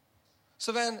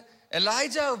 So when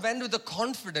Elijah went with the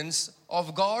confidence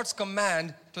of God's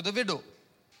command to the widow.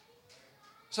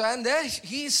 So and there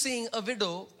he is seeing a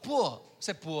widow, poor.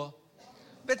 Say poor.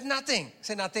 With nothing.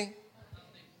 Say nothing.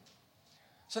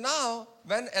 So now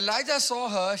when Elijah saw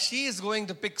her, she is going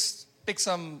to pick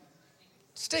some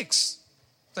sticks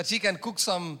so that she can cook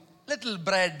some little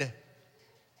bread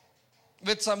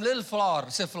with some little flour.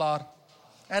 Say flour.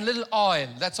 And little oil.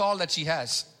 That's all that she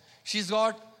has. She's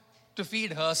got to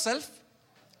feed herself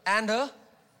and her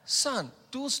son.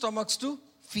 2 stomachs to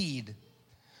feed.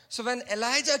 So when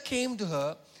Elijah came to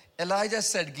her, Elijah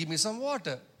said, give me some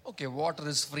water. Okay, water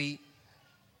is free.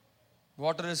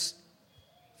 Water is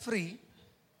free.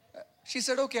 She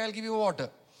said, okay, I'll give you water.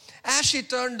 As she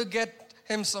turned to get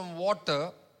him some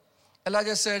water,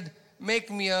 Elijah said, make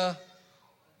me a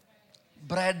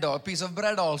bread or a piece of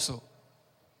bread also.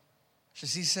 So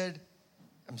she said,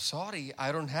 I'm sorry,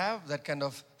 I don't have that kind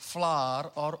of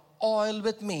flour or oil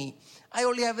with me. I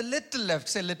only have a little left.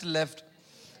 Say little left.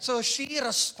 So she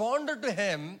responded to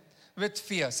him with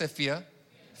fear. Say fear.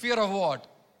 Fear of what?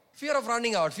 Fear of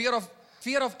running out. Fear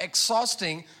of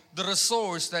exhausting the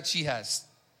resource that she has.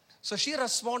 So she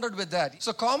responded with that.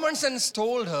 So common sense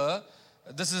told her,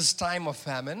 this is time of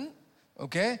famine.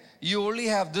 Okay? You only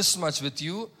have this much with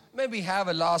you. Maybe have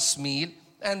a last meal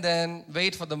and then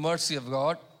wait for the mercy of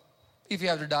God. If you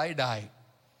have to die, die.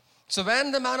 So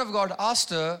when the man of God asked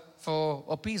her for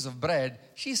a piece of bread,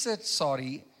 she said,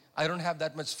 sorry, I don't have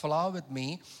that much flour with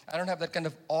me. I don't have that kind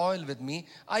of oil with me.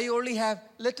 I only have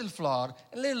little flour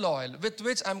and little oil with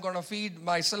which I'm going to feed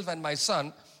myself and my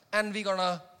son and we're going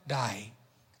to die.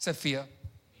 Say fear.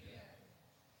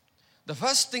 The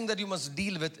first thing that you must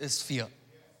deal with is fear.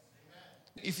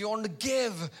 If you want to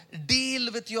give,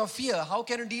 deal with your fear. How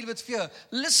can you deal with fear?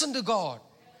 Listen to God.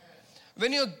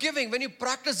 When you're giving, when you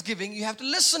practice giving, you have to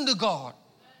listen to God.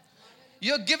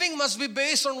 Your giving must be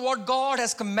based on what God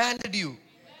has commanded you.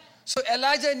 So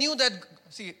Elijah knew that,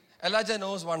 see, Elijah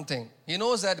knows one thing. He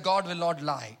knows that God will not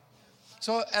lie.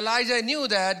 So Elijah knew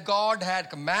that God had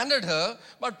commanded her,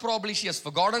 but probably she has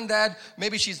forgotten that.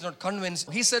 Maybe she's not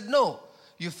convinced. He said, no,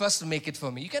 you first make it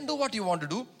for me. You can do what you want to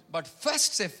do, but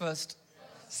first, say first.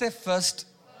 Say first.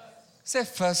 Say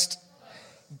first.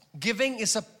 Giving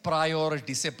is a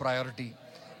priority. Say priority.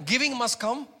 Giving must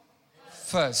come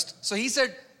first. So he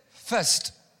said,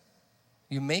 first,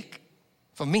 you make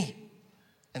for me.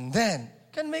 And then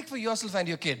you can make for yourself and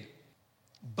your kid.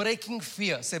 Breaking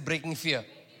fear. Say breaking fear.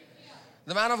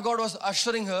 The man of God was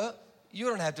assuring her, you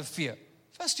don't have to fear.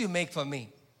 First you make for me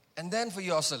and then for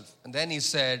yourself. And then he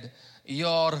said,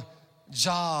 your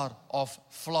jar of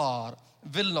flour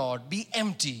will not be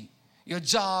empty. Your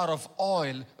jar of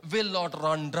oil will not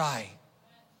run dry.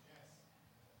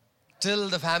 Till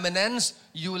the famine ends,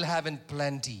 you will have in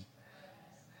plenty.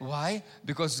 Why?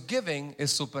 Because giving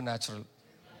is supernatural.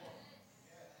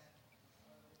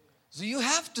 So you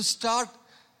have to start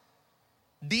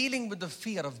dealing with the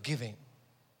fear of giving.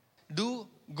 Do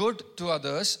good to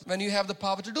others when you have the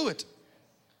power to do it.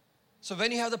 So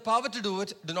when you have the power to do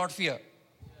it, do not fear.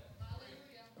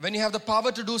 When you have the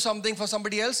power to do something for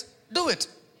somebody else, do it.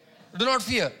 Do not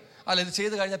fear. അല്ല ഇത്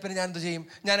ചെയ്ത് കഴിഞ്ഞാൽ പിന്നെ ഞാൻ എന്ത് ചെയ്യും,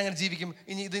 ഞാൻ അങ്ങനെ ജീവിക്കും,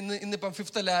 ഇനി ഇത് ഇന്നിപ്പം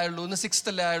 5th അല്ലേ ആയുള്ളൂ, ഇന്ന് 6th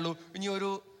അല്ലേ ആയുള്ളൂ, ഇനി ഒരു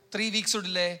 3 weeks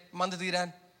ഉള്ളില്ലേ മന്ത്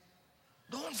തീരാൻ.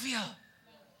 Don't fear.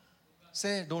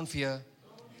 Say don't fear.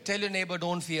 Tell your neighbor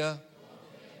don't fear.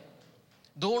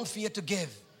 Don't fear to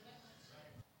give.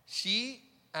 She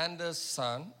and her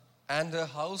son and her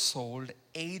household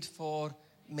ate for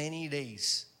many days.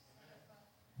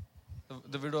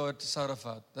 The widow at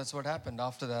Zarephath, that's what happened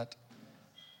after that.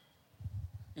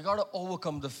 You got to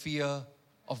overcome the fear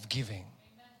of giving.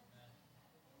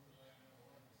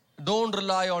 Don't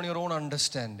rely on your own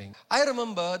understanding. I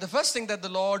remember the first thing that the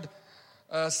Lord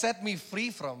set me free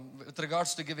from with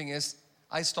regards to giving is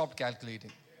I stopped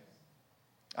calculating.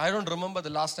 I don't remember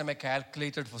the last time I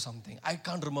calculated for something. I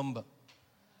can't remember.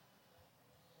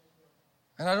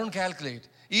 And I don't calculate.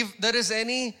 If there is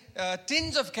any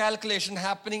tinge of calculation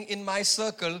happening in my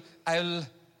circle, I'll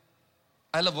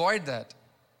avoid that.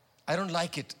 I don't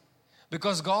like it.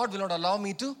 Because God will not allow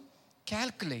me to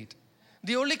calculate.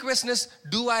 The only question is,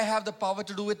 do I have the power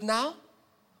to do it now?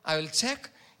 I will check.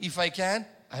 If I can,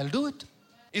 I'll do it.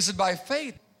 Is it by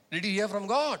faith? Did you hear from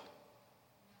God?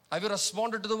 Have you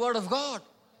responded to the word of God?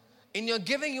 In your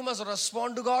giving, you must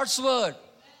respond to God's word.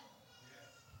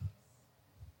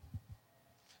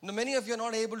 Now, many of you are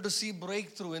not able to see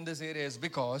breakthrough in this area is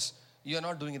because you are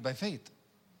not doing it by faith.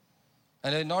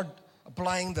 And you're not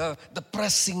applying the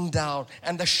pressing down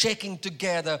and the shaking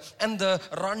together and the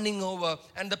running over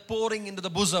and the pouring into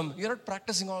the bosom. You're not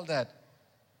practicing all that.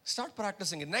 Start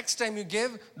practicing it. Next time you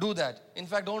give, do that. In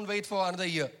fact, don't wait for another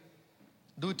year.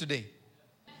 Do it today.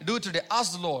 Do it today.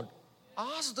 Ask the Lord.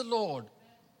 Ask the Lord.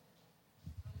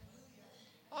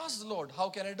 Ask the Lord, how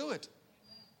can I do it?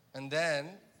 And then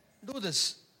do this.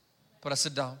 Press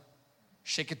it down.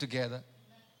 Shake it together.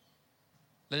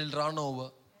 Let it run over.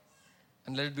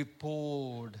 And let it be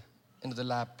poured into the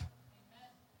lap.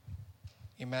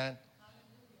 Amen.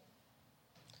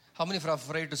 How many are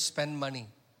afraid to spend money?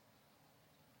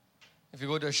 If you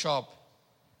go to a shop,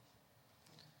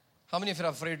 how many of you are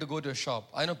afraid to go to a shop?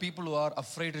 I know people who are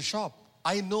afraid to shop.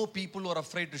 I know people who are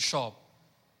afraid to shop.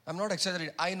 I'm not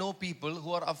exaggerating. I know people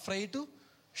who are afraid to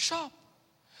shop.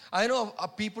 I know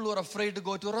people who are afraid to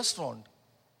go to a restaurant.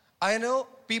 I know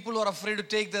people who are afraid to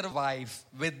take their wife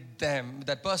with them, with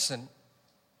that person,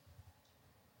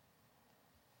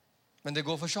 when they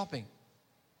go for shopping.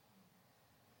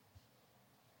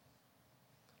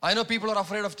 I know people are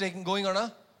afraid of going on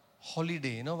a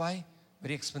holiday. You know why?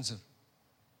 Very expensive.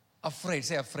 Afraid.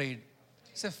 Say afraid.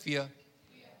 Say fear.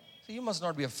 So you must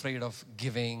not be afraid of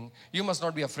giving. You must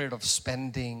not be afraid of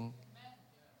spending.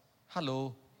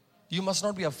 Hello. You must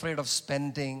not be afraid of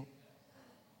spending.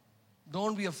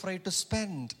 Don't be afraid to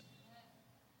spend.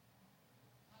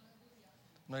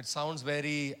 Now it sounds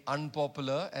very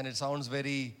unpopular and it sounds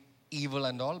very evil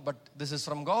and all, but this is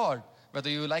from God, whether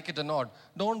you like it or not.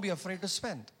 Don't be afraid to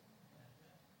spend.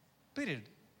 Period.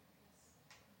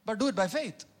 But do it by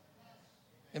faith.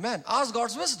 Amen. Ask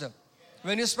God's wisdom.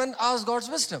 When you spend, ask God's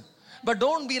wisdom. But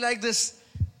don't be like this.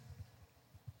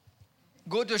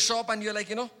 Go to a shop and you're like,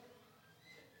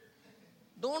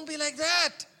 don't be like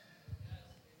that.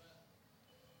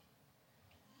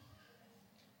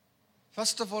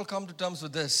 First of all, come to terms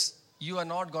with this. You are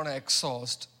not going to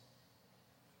exhaust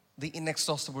the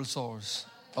inexhaustible source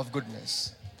of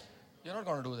goodness. You're not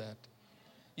going to do that.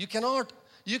 You cannot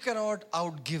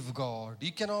outgive God.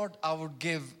 You cannot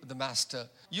outgive the Master.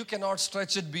 You cannot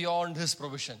stretch it beyond His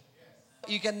provision.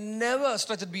 You can never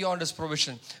stretch it beyond His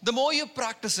provision. The more you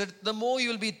practice it, the more you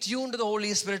will be tuned to the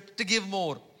Holy Spirit to give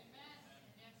more.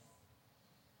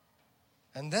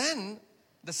 And then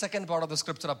the second part of the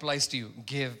scripture applies to you.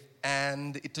 Give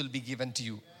and it will be given to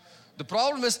you. The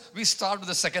problem is we start with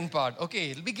the second part.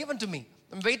 Okay, it'll be given to me.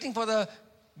 I'm waiting for the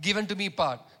given to me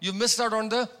part. You missed out on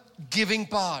the giving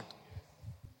part.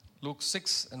 Luke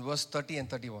 6 and verse 30 and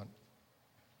 31.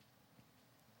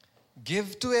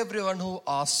 Give to everyone who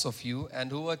asks of you,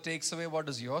 and whoever takes away what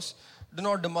is yours, do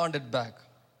not demand it back.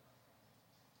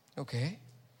 Okay,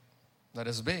 that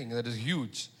is big, that is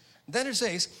huge. Then it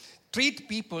says, treat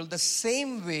people the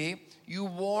same way you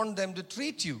want them to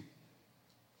treat you.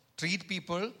 Treat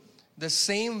people the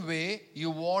same way you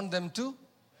want them to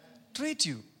treat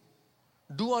you.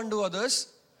 Do unto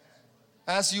others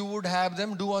as you would have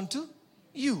them do unto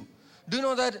you. Do you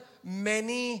know that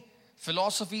many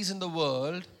philosophies in the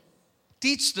world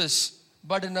teach this,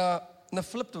 but in the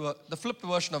flipped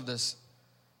version of this?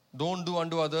 Don't do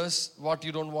unto others what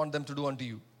you don't want them to do unto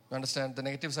you. You understand the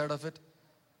negative side of it?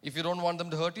 If you don't want them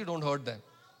to hurt you, don't hurt them.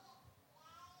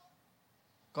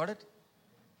 Got it?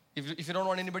 If you don't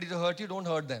want anybody to hurt you, don't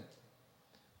hurt them.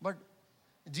 But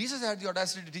Jesus had the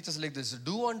audacity to teach us like this.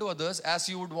 Do unto others as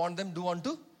you would want them do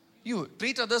unto you.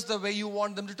 Treat others the way you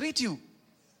want them to treat you.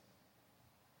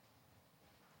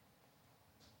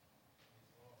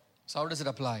 So how does it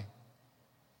apply?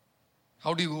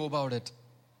 How do you go about it?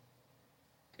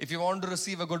 If you want to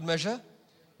receive a good measure,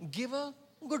 give a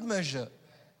good measure.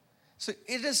 So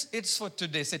it's for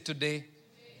today. Say today.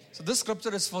 So this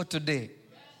scripture is for today.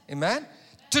 Amen?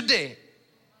 Today,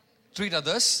 treat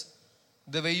others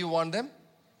the way you want them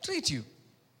treat you.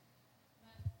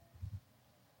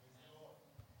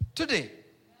 Today.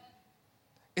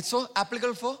 It's so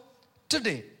applicable for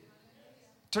today.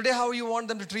 Today, how you want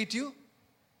them to treat you,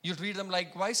 you treat them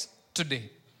likewise today.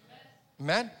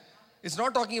 Amen? It's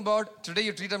not talking about today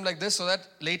you treat them like this so that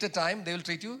later time they will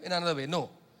treat you in another way. No.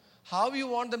 How you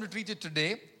want them to treat you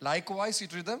today, likewise you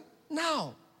treat them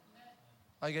now.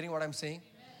 Are you getting what I'm saying?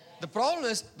 The problem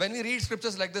is when we read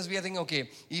scriptures like this, we are thinking, okay,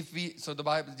 so the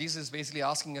Bible, Jesus is basically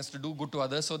asking us to do good to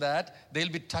others so that they'll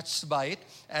be touched by it,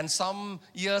 and some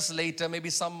years later,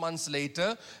 maybe some months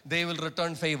later, they will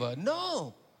return favor.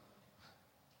 No.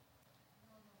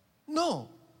 No.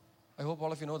 I hope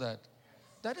all of you know that.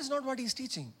 That is not what he's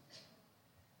teaching.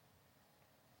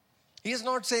 He is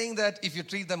not saying that if you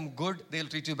treat them good, they'll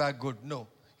treat you back good. No.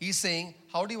 He's saying,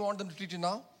 how do you want them to treat you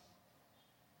now?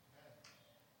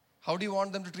 How do you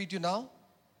want them to treat you now?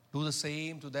 Do the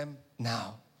same to them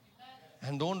now.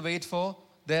 And don't wait for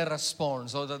their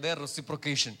response or their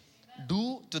reciprocation.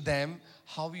 Do to them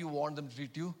how you want them to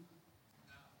treat you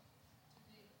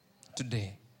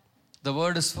today. The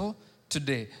word is for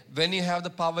today. When you have the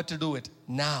power to do it,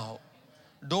 now.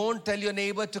 Don't tell your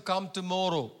neighbor to come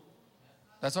tomorrow.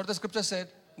 That's what the scripture said.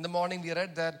 In the morning we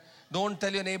read that. Don't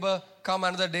tell your neighbor, come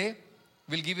another day.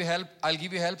 We'll give you help. I'll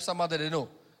give you help some other day. No.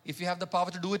 If you have the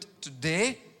power to do it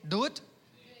today, do it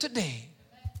today.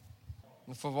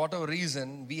 And for whatever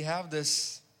reason, we have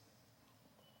this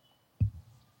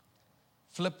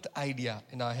flipped idea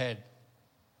in our head.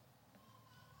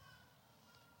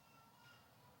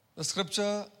 The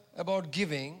scripture about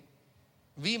giving,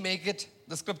 we make it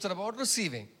the scripture about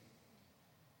receiving.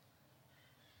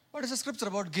 What is the scripture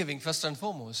about giving first and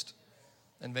foremost?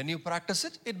 And when you practice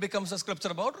it, it becomes a scripture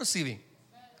about receiving.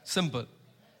 Simple.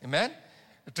 Amen?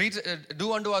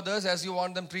 Do unto others as you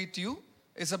want them to treat you.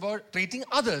 It's about treating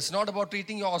others, not about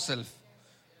treating yourself.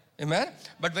 Amen?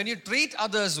 But when you treat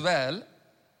others well,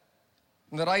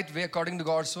 in the right way according to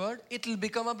God's word, it will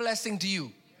become a blessing to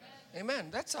you. Amen?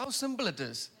 That's how simple it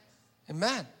is.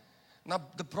 Amen? Now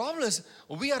the problem is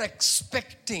we are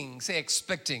expecting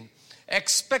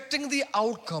the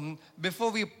outcome before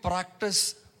we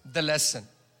practice the lesson.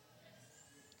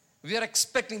 We are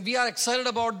excited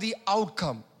about the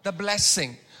outcome, the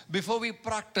blessing, before we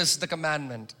practice the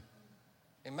commandment.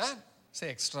 Amen? Say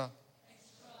extra.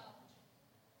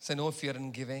 Say no fear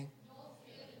in giving.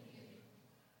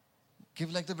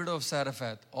 Give like the widow of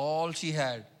Zarephath. All she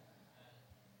had.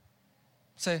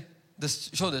 Say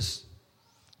this. Show this.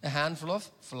 A handful of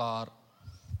flour.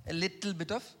 A little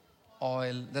bit of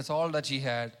oil. That's all that she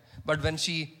had. But when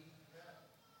she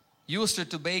used it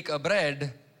to bake a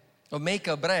bread or make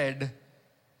a bread,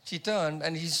 she turned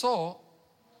and she saw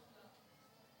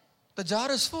the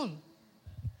jar is full.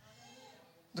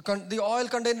 The oil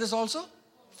container is also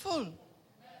full.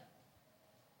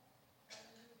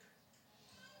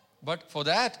 But for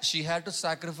that, she had to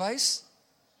sacrifice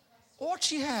what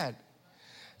she had.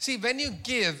 See, when you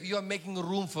give, you are making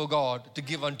room for God to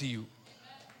give unto you.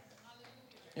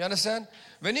 You understand?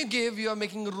 When you give, you are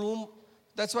making room.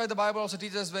 That's why the Bible also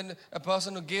teaches when a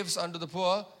person who gives unto the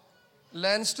poor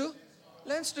lends to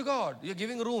God. You're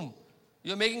giving room.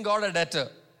 You're making God a debtor.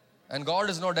 And God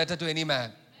is no debtor to any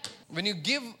man. When you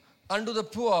give unto the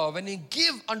poor, when you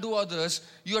give unto others,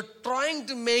 you're trying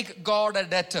to make God a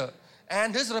debtor.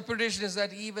 And his reputation is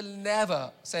that he will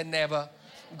never, say never,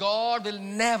 God will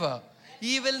never,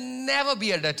 he will never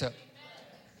be a debtor.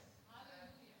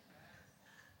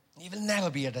 He will never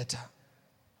be a debtor.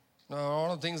 Now,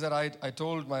 one of the things that I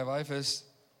told my wife is,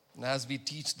 as we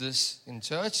teach this in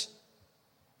church,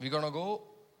 we're going to go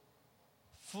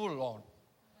full on,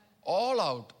 all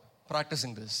out,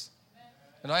 practicing this.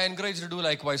 And I encourage you to do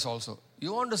likewise also.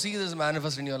 You want to see this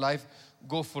manifest in your life,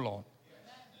 go full on.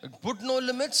 Put no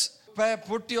limits,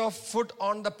 put your foot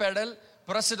on the pedal,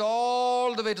 press it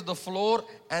all the way to the floor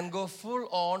and go full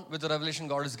on with the revelation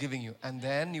God is giving you. And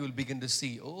then you will begin to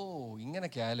see, oh,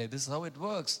 this is how it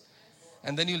works.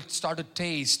 And then you'll start to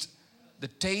taste the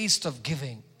taste of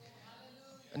giving.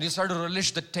 And you start to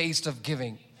relish the taste of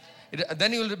giving.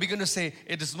 Then you will begin to say,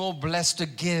 it is more blessed to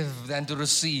give than to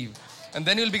receive. And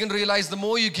then you'll begin to realize the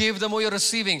more you give, the more you're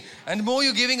receiving. And the more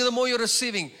you're giving, the more you're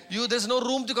receiving. There's no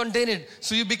room to contain it.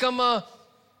 So you become a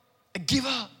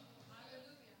giver.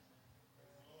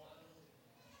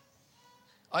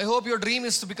 I hope your dream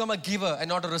is to become a giver and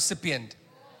not a recipient.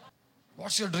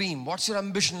 What's your dream? What's your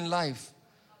ambition in life?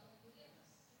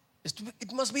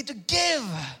 It must be to give.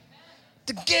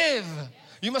 To give.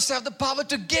 You must have the power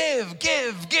to give.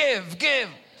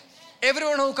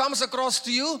 Everyone who comes across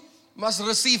to you must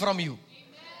receive from you.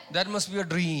 That must be your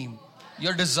dream,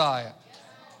 your desire.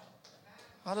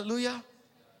 Hallelujah.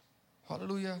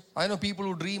 Hallelujah. I know people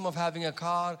who dream of having a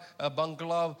car, a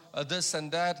bungalow, this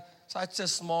and that. Such a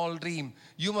small dream.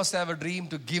 You must have a dream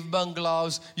to give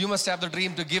bungalows. You must have the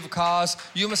dream to give cars.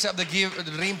 You must have the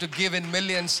dream to give in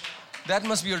millions. That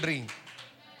must be your dream.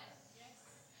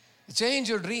 Change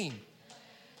your dream.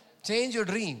 Change your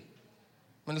dream.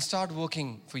 When it start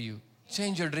working for you.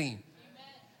 Change your dream.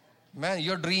 Man,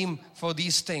 your dream for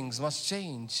these things must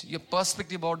change. Your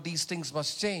perspective about these things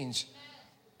must change.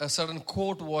 A certain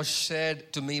quote was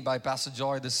shared to me by Pastor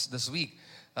Joy this week.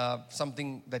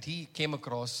 Something that he came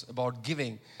across about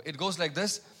giving. It goes like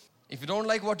this. If you don't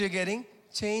like what you're getting,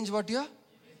 change what you're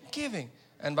giving.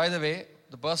 And by the way,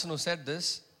 the person who said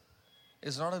this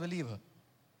is not a believer.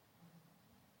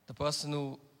 The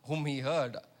person whom he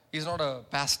heard, he's not a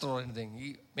pastor or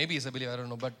anything. Maybe he's a believer, I don't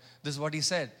know. But this is what he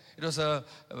said. It was a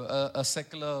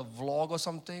secular vlog or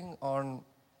something on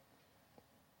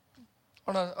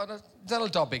a general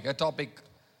topic,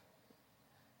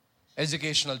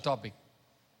 educational topic.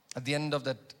 At the end of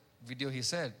that video, he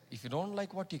said, if you don't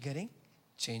like what you're getting,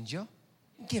 change your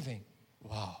giving.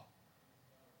 Wow.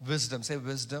 Wisdom. Say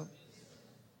wisdom.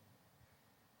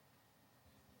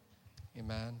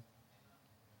 Amen.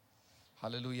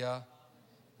 Hallelujah.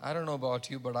 I don't know about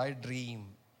you, but I dream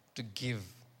to give.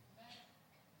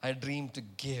 I dream to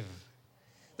give.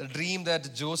 The dream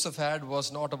that Joseph had was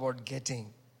not about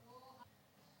getting.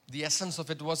 The essence of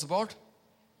it was about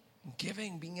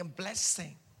giving, being a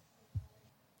blessing.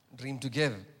 Dream to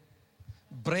give.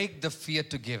 Break the fear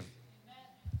to give.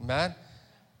 Man,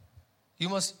 you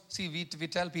must, see, we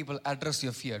tell people, address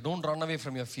your fear. Don't run away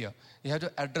from your fear. You have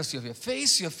to address your fear.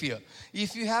 Face your fear.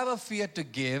 If you have a fear to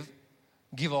give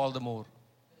all the more.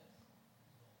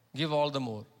 Give all the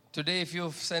more. Today, if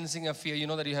you're sensing a fear, you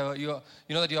know that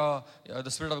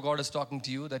the Spirit of God is talking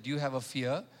to you, that you have a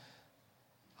fear.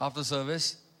 After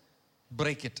service,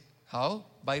 break it. How?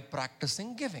 By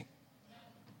practicing giving.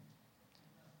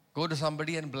 Go to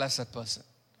somebody and bless that person.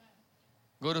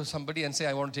 Go to somebody and say,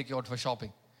 I want to take you out for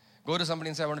shopping. Go to somebody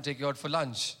and say, I want to take you out for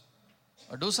lunch.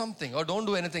 Or do something. Or don't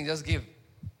do anything. Just give.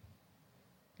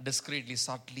 Discreetly,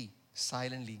 subtly,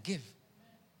 silently give.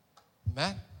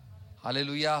 Man.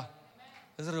 Hallelujah.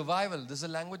 There's a revival. This is a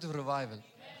language of revival.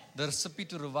 The recipe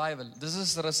to revival. This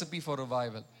is the recipe for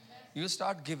revival. You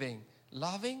start giving.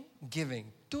 Loving,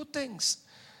 giving. Two things.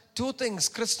 Two things.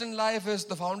 Christian life is,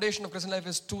 the foundation of Christian life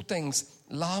is two things.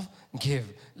 Love, give.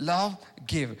 Love,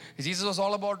 give. Jesus was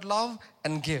all about love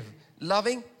and give.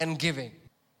 Loving and giving.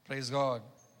 Praise God.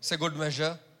 Say good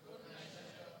measure.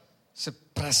 Say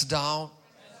press down.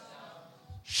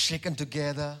 Shaken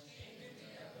together.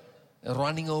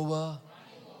 Running over.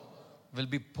 Will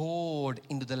be poured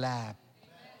into the lap.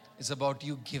 It's about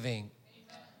you giving.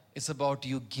 It's about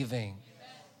you giving.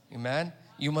 Amen.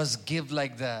 You must give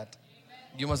like that.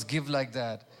 You must give like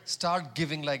that. Start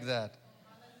giving like that.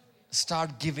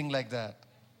 Start giving like that.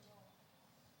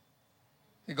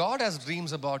 God has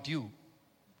dreams about you.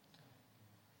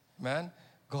 Man,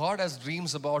 God has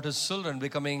dreams about His children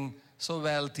becoming so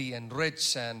wealthy and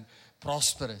rich and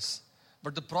prosperous.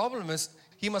 But the problem is,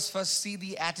 He must first see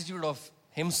the attitude of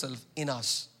Himself in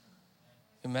us.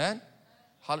 Amen?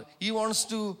 He wants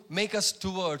to make us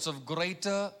stewards of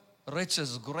greater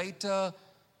riches, greater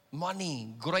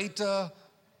money, greater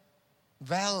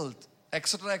wealth,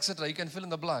 etc., etc. You can fill in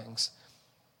the blanks.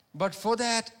 But for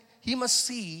that, He must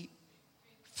see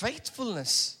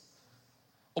faithfulness,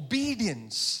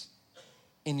 obedience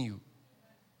in you,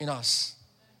 in us.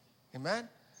 Amen?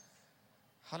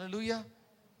 Hallelujah.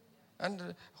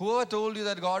 And whoever told you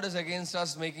that God is against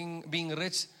us being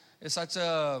rich is such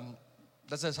a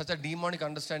demonic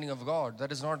understanding of God.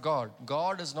 That is not God.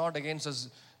 God is not against us,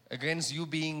 against you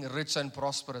being rich and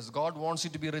prosperous. God wants you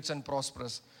to be rich and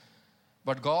prosperous.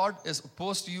 But God is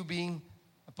opposed to you being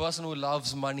a person who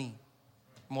loves money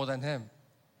more than Him.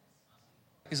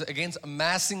 He's against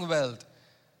amassing wealth.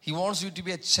 He wants you to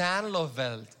be a channel of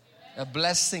wealth, a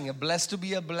blessing, to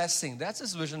be a blessing. That's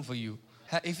His vision for you.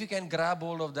 If you can grab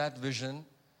hold of that vision,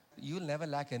 you'll never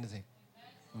lack anything.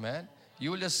 Amen.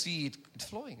 You will just see it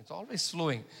flowing. It's always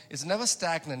flowing. It's never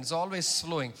stagnant. It's always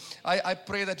flowing. I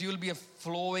pray that you will be a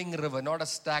flowing river, not a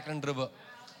stagnant river.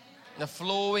 A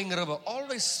flowing river,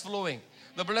 always flowing.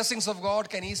 The blessings of God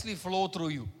can easily flow through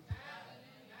you.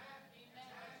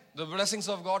 The blessings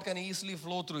of God can easily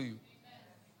flow through you.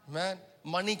 Man,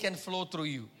 money can flow through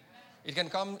you. It can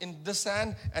come in this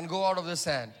hand and go out of this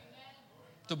hand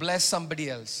to bless somebody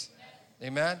else.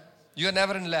 Amen. You are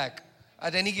never in lack.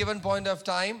 At any given point of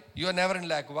time, you are never in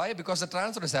lack. Why? Because the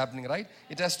transfer is happening, right?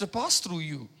 It has to pass through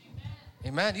you.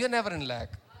 Amen. You are never in lack.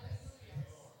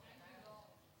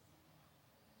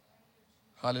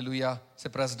 Hallelujah. Say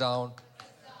press down.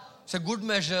 Say good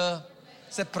measure.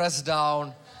 Say press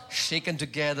down. Shaken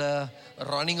together.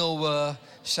 Running over.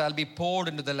 Shall be poured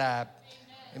into the lap.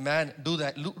 Amen. Do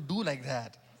that. Do like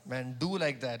that. Man, do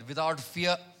like that. Without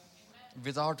fear.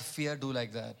 Without fear, do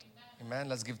like that. Amen.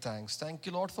 Let's give thanks. Thank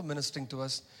you, Lord, for ministering to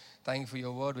us. Thank you for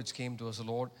your word which came to us,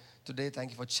 Lord. Today,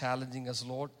 thank you for challenging us,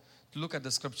 Lord, to look at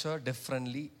the scripture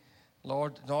differently.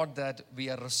 Lord, not that we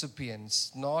are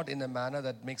recipients, not in a manner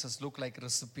that makes us look like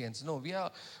recipients. No, we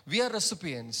are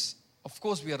recipients. Of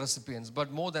course, we are recipients.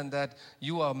 But more than that,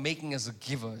 you are making us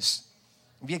givers.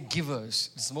 We are givers.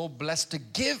 It's more blessed to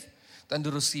give than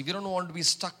to receive. We don't want to be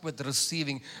stuck with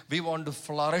receiving. We want to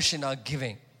flourish in our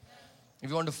giving.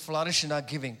 We want to flourish in our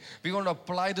giving. We want to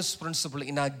apply this principle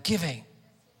in our giving.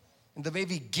 In the way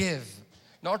we give.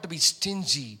 Not to be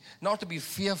stingy. Not to be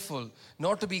fearful.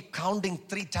 Not to be counting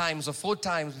 3 times or 4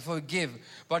 times before we give.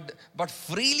 But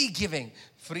freely giving.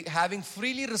 Having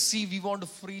freely received, we want to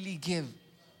freely give.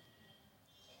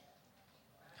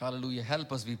 Hallelujah.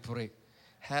 Help us, we pray.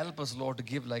 Help us, Lord, to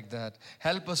give like that.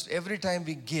 Help us every time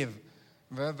we give.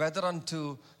 Whether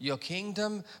unto your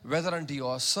kingdom, whether unto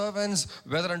your servants,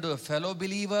 whether unto a fellow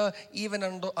believer, even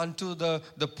unto the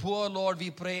poor, Lord,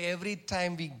 we pray every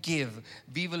time we give,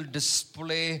 we will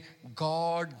display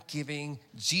God-giving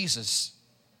Jesus.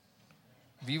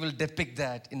 We will depict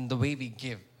that in the way we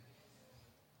give.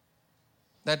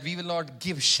 That we will not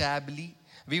give shabbily.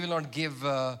 We will not give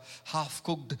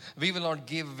half-cooked. We will not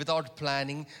give without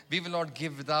planning. We will not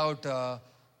give without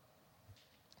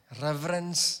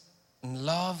reverence and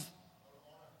love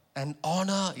and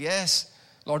honor. Yes,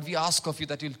 Lord, we ask of you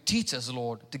that you'll teach us,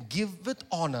 Lord, to give with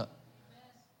honor,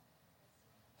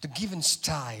 to give in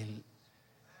style,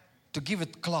 to give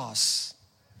with class,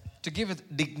 to give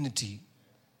with dignity,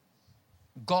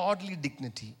 godly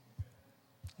dignity,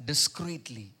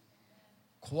 discreetly,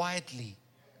 quietly,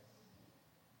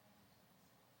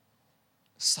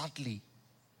 subtly,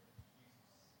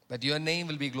 that your name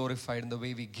will be glorified in the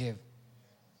way we give.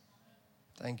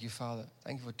 Thank you, Father.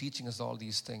 Thank you for teaching us all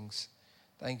these things.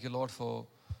 Thank you, Lord,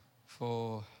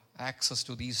 for access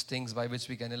to these things by which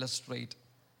we can illustrate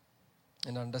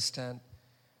and understand.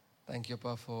 Thank you,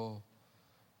 Papa, for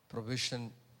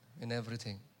provision in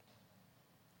everything.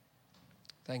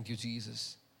 Thank you,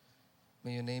 Jesus.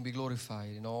 May your name be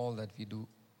glorified in all that we do.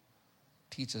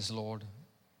 Teach us, Lord.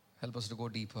 Help us to go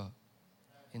deeper.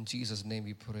 In Jesus' name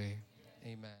we pray.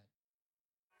 Amen.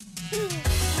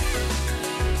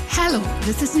 Hello,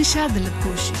 this is Nisha Dilip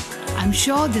Koshi. I'm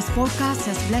sure this podcast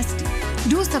has blessed you.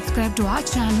 Do subscribe to our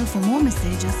channel for more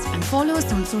messages and follow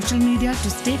us on social media to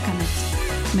stay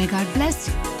connected. May God bless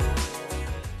you.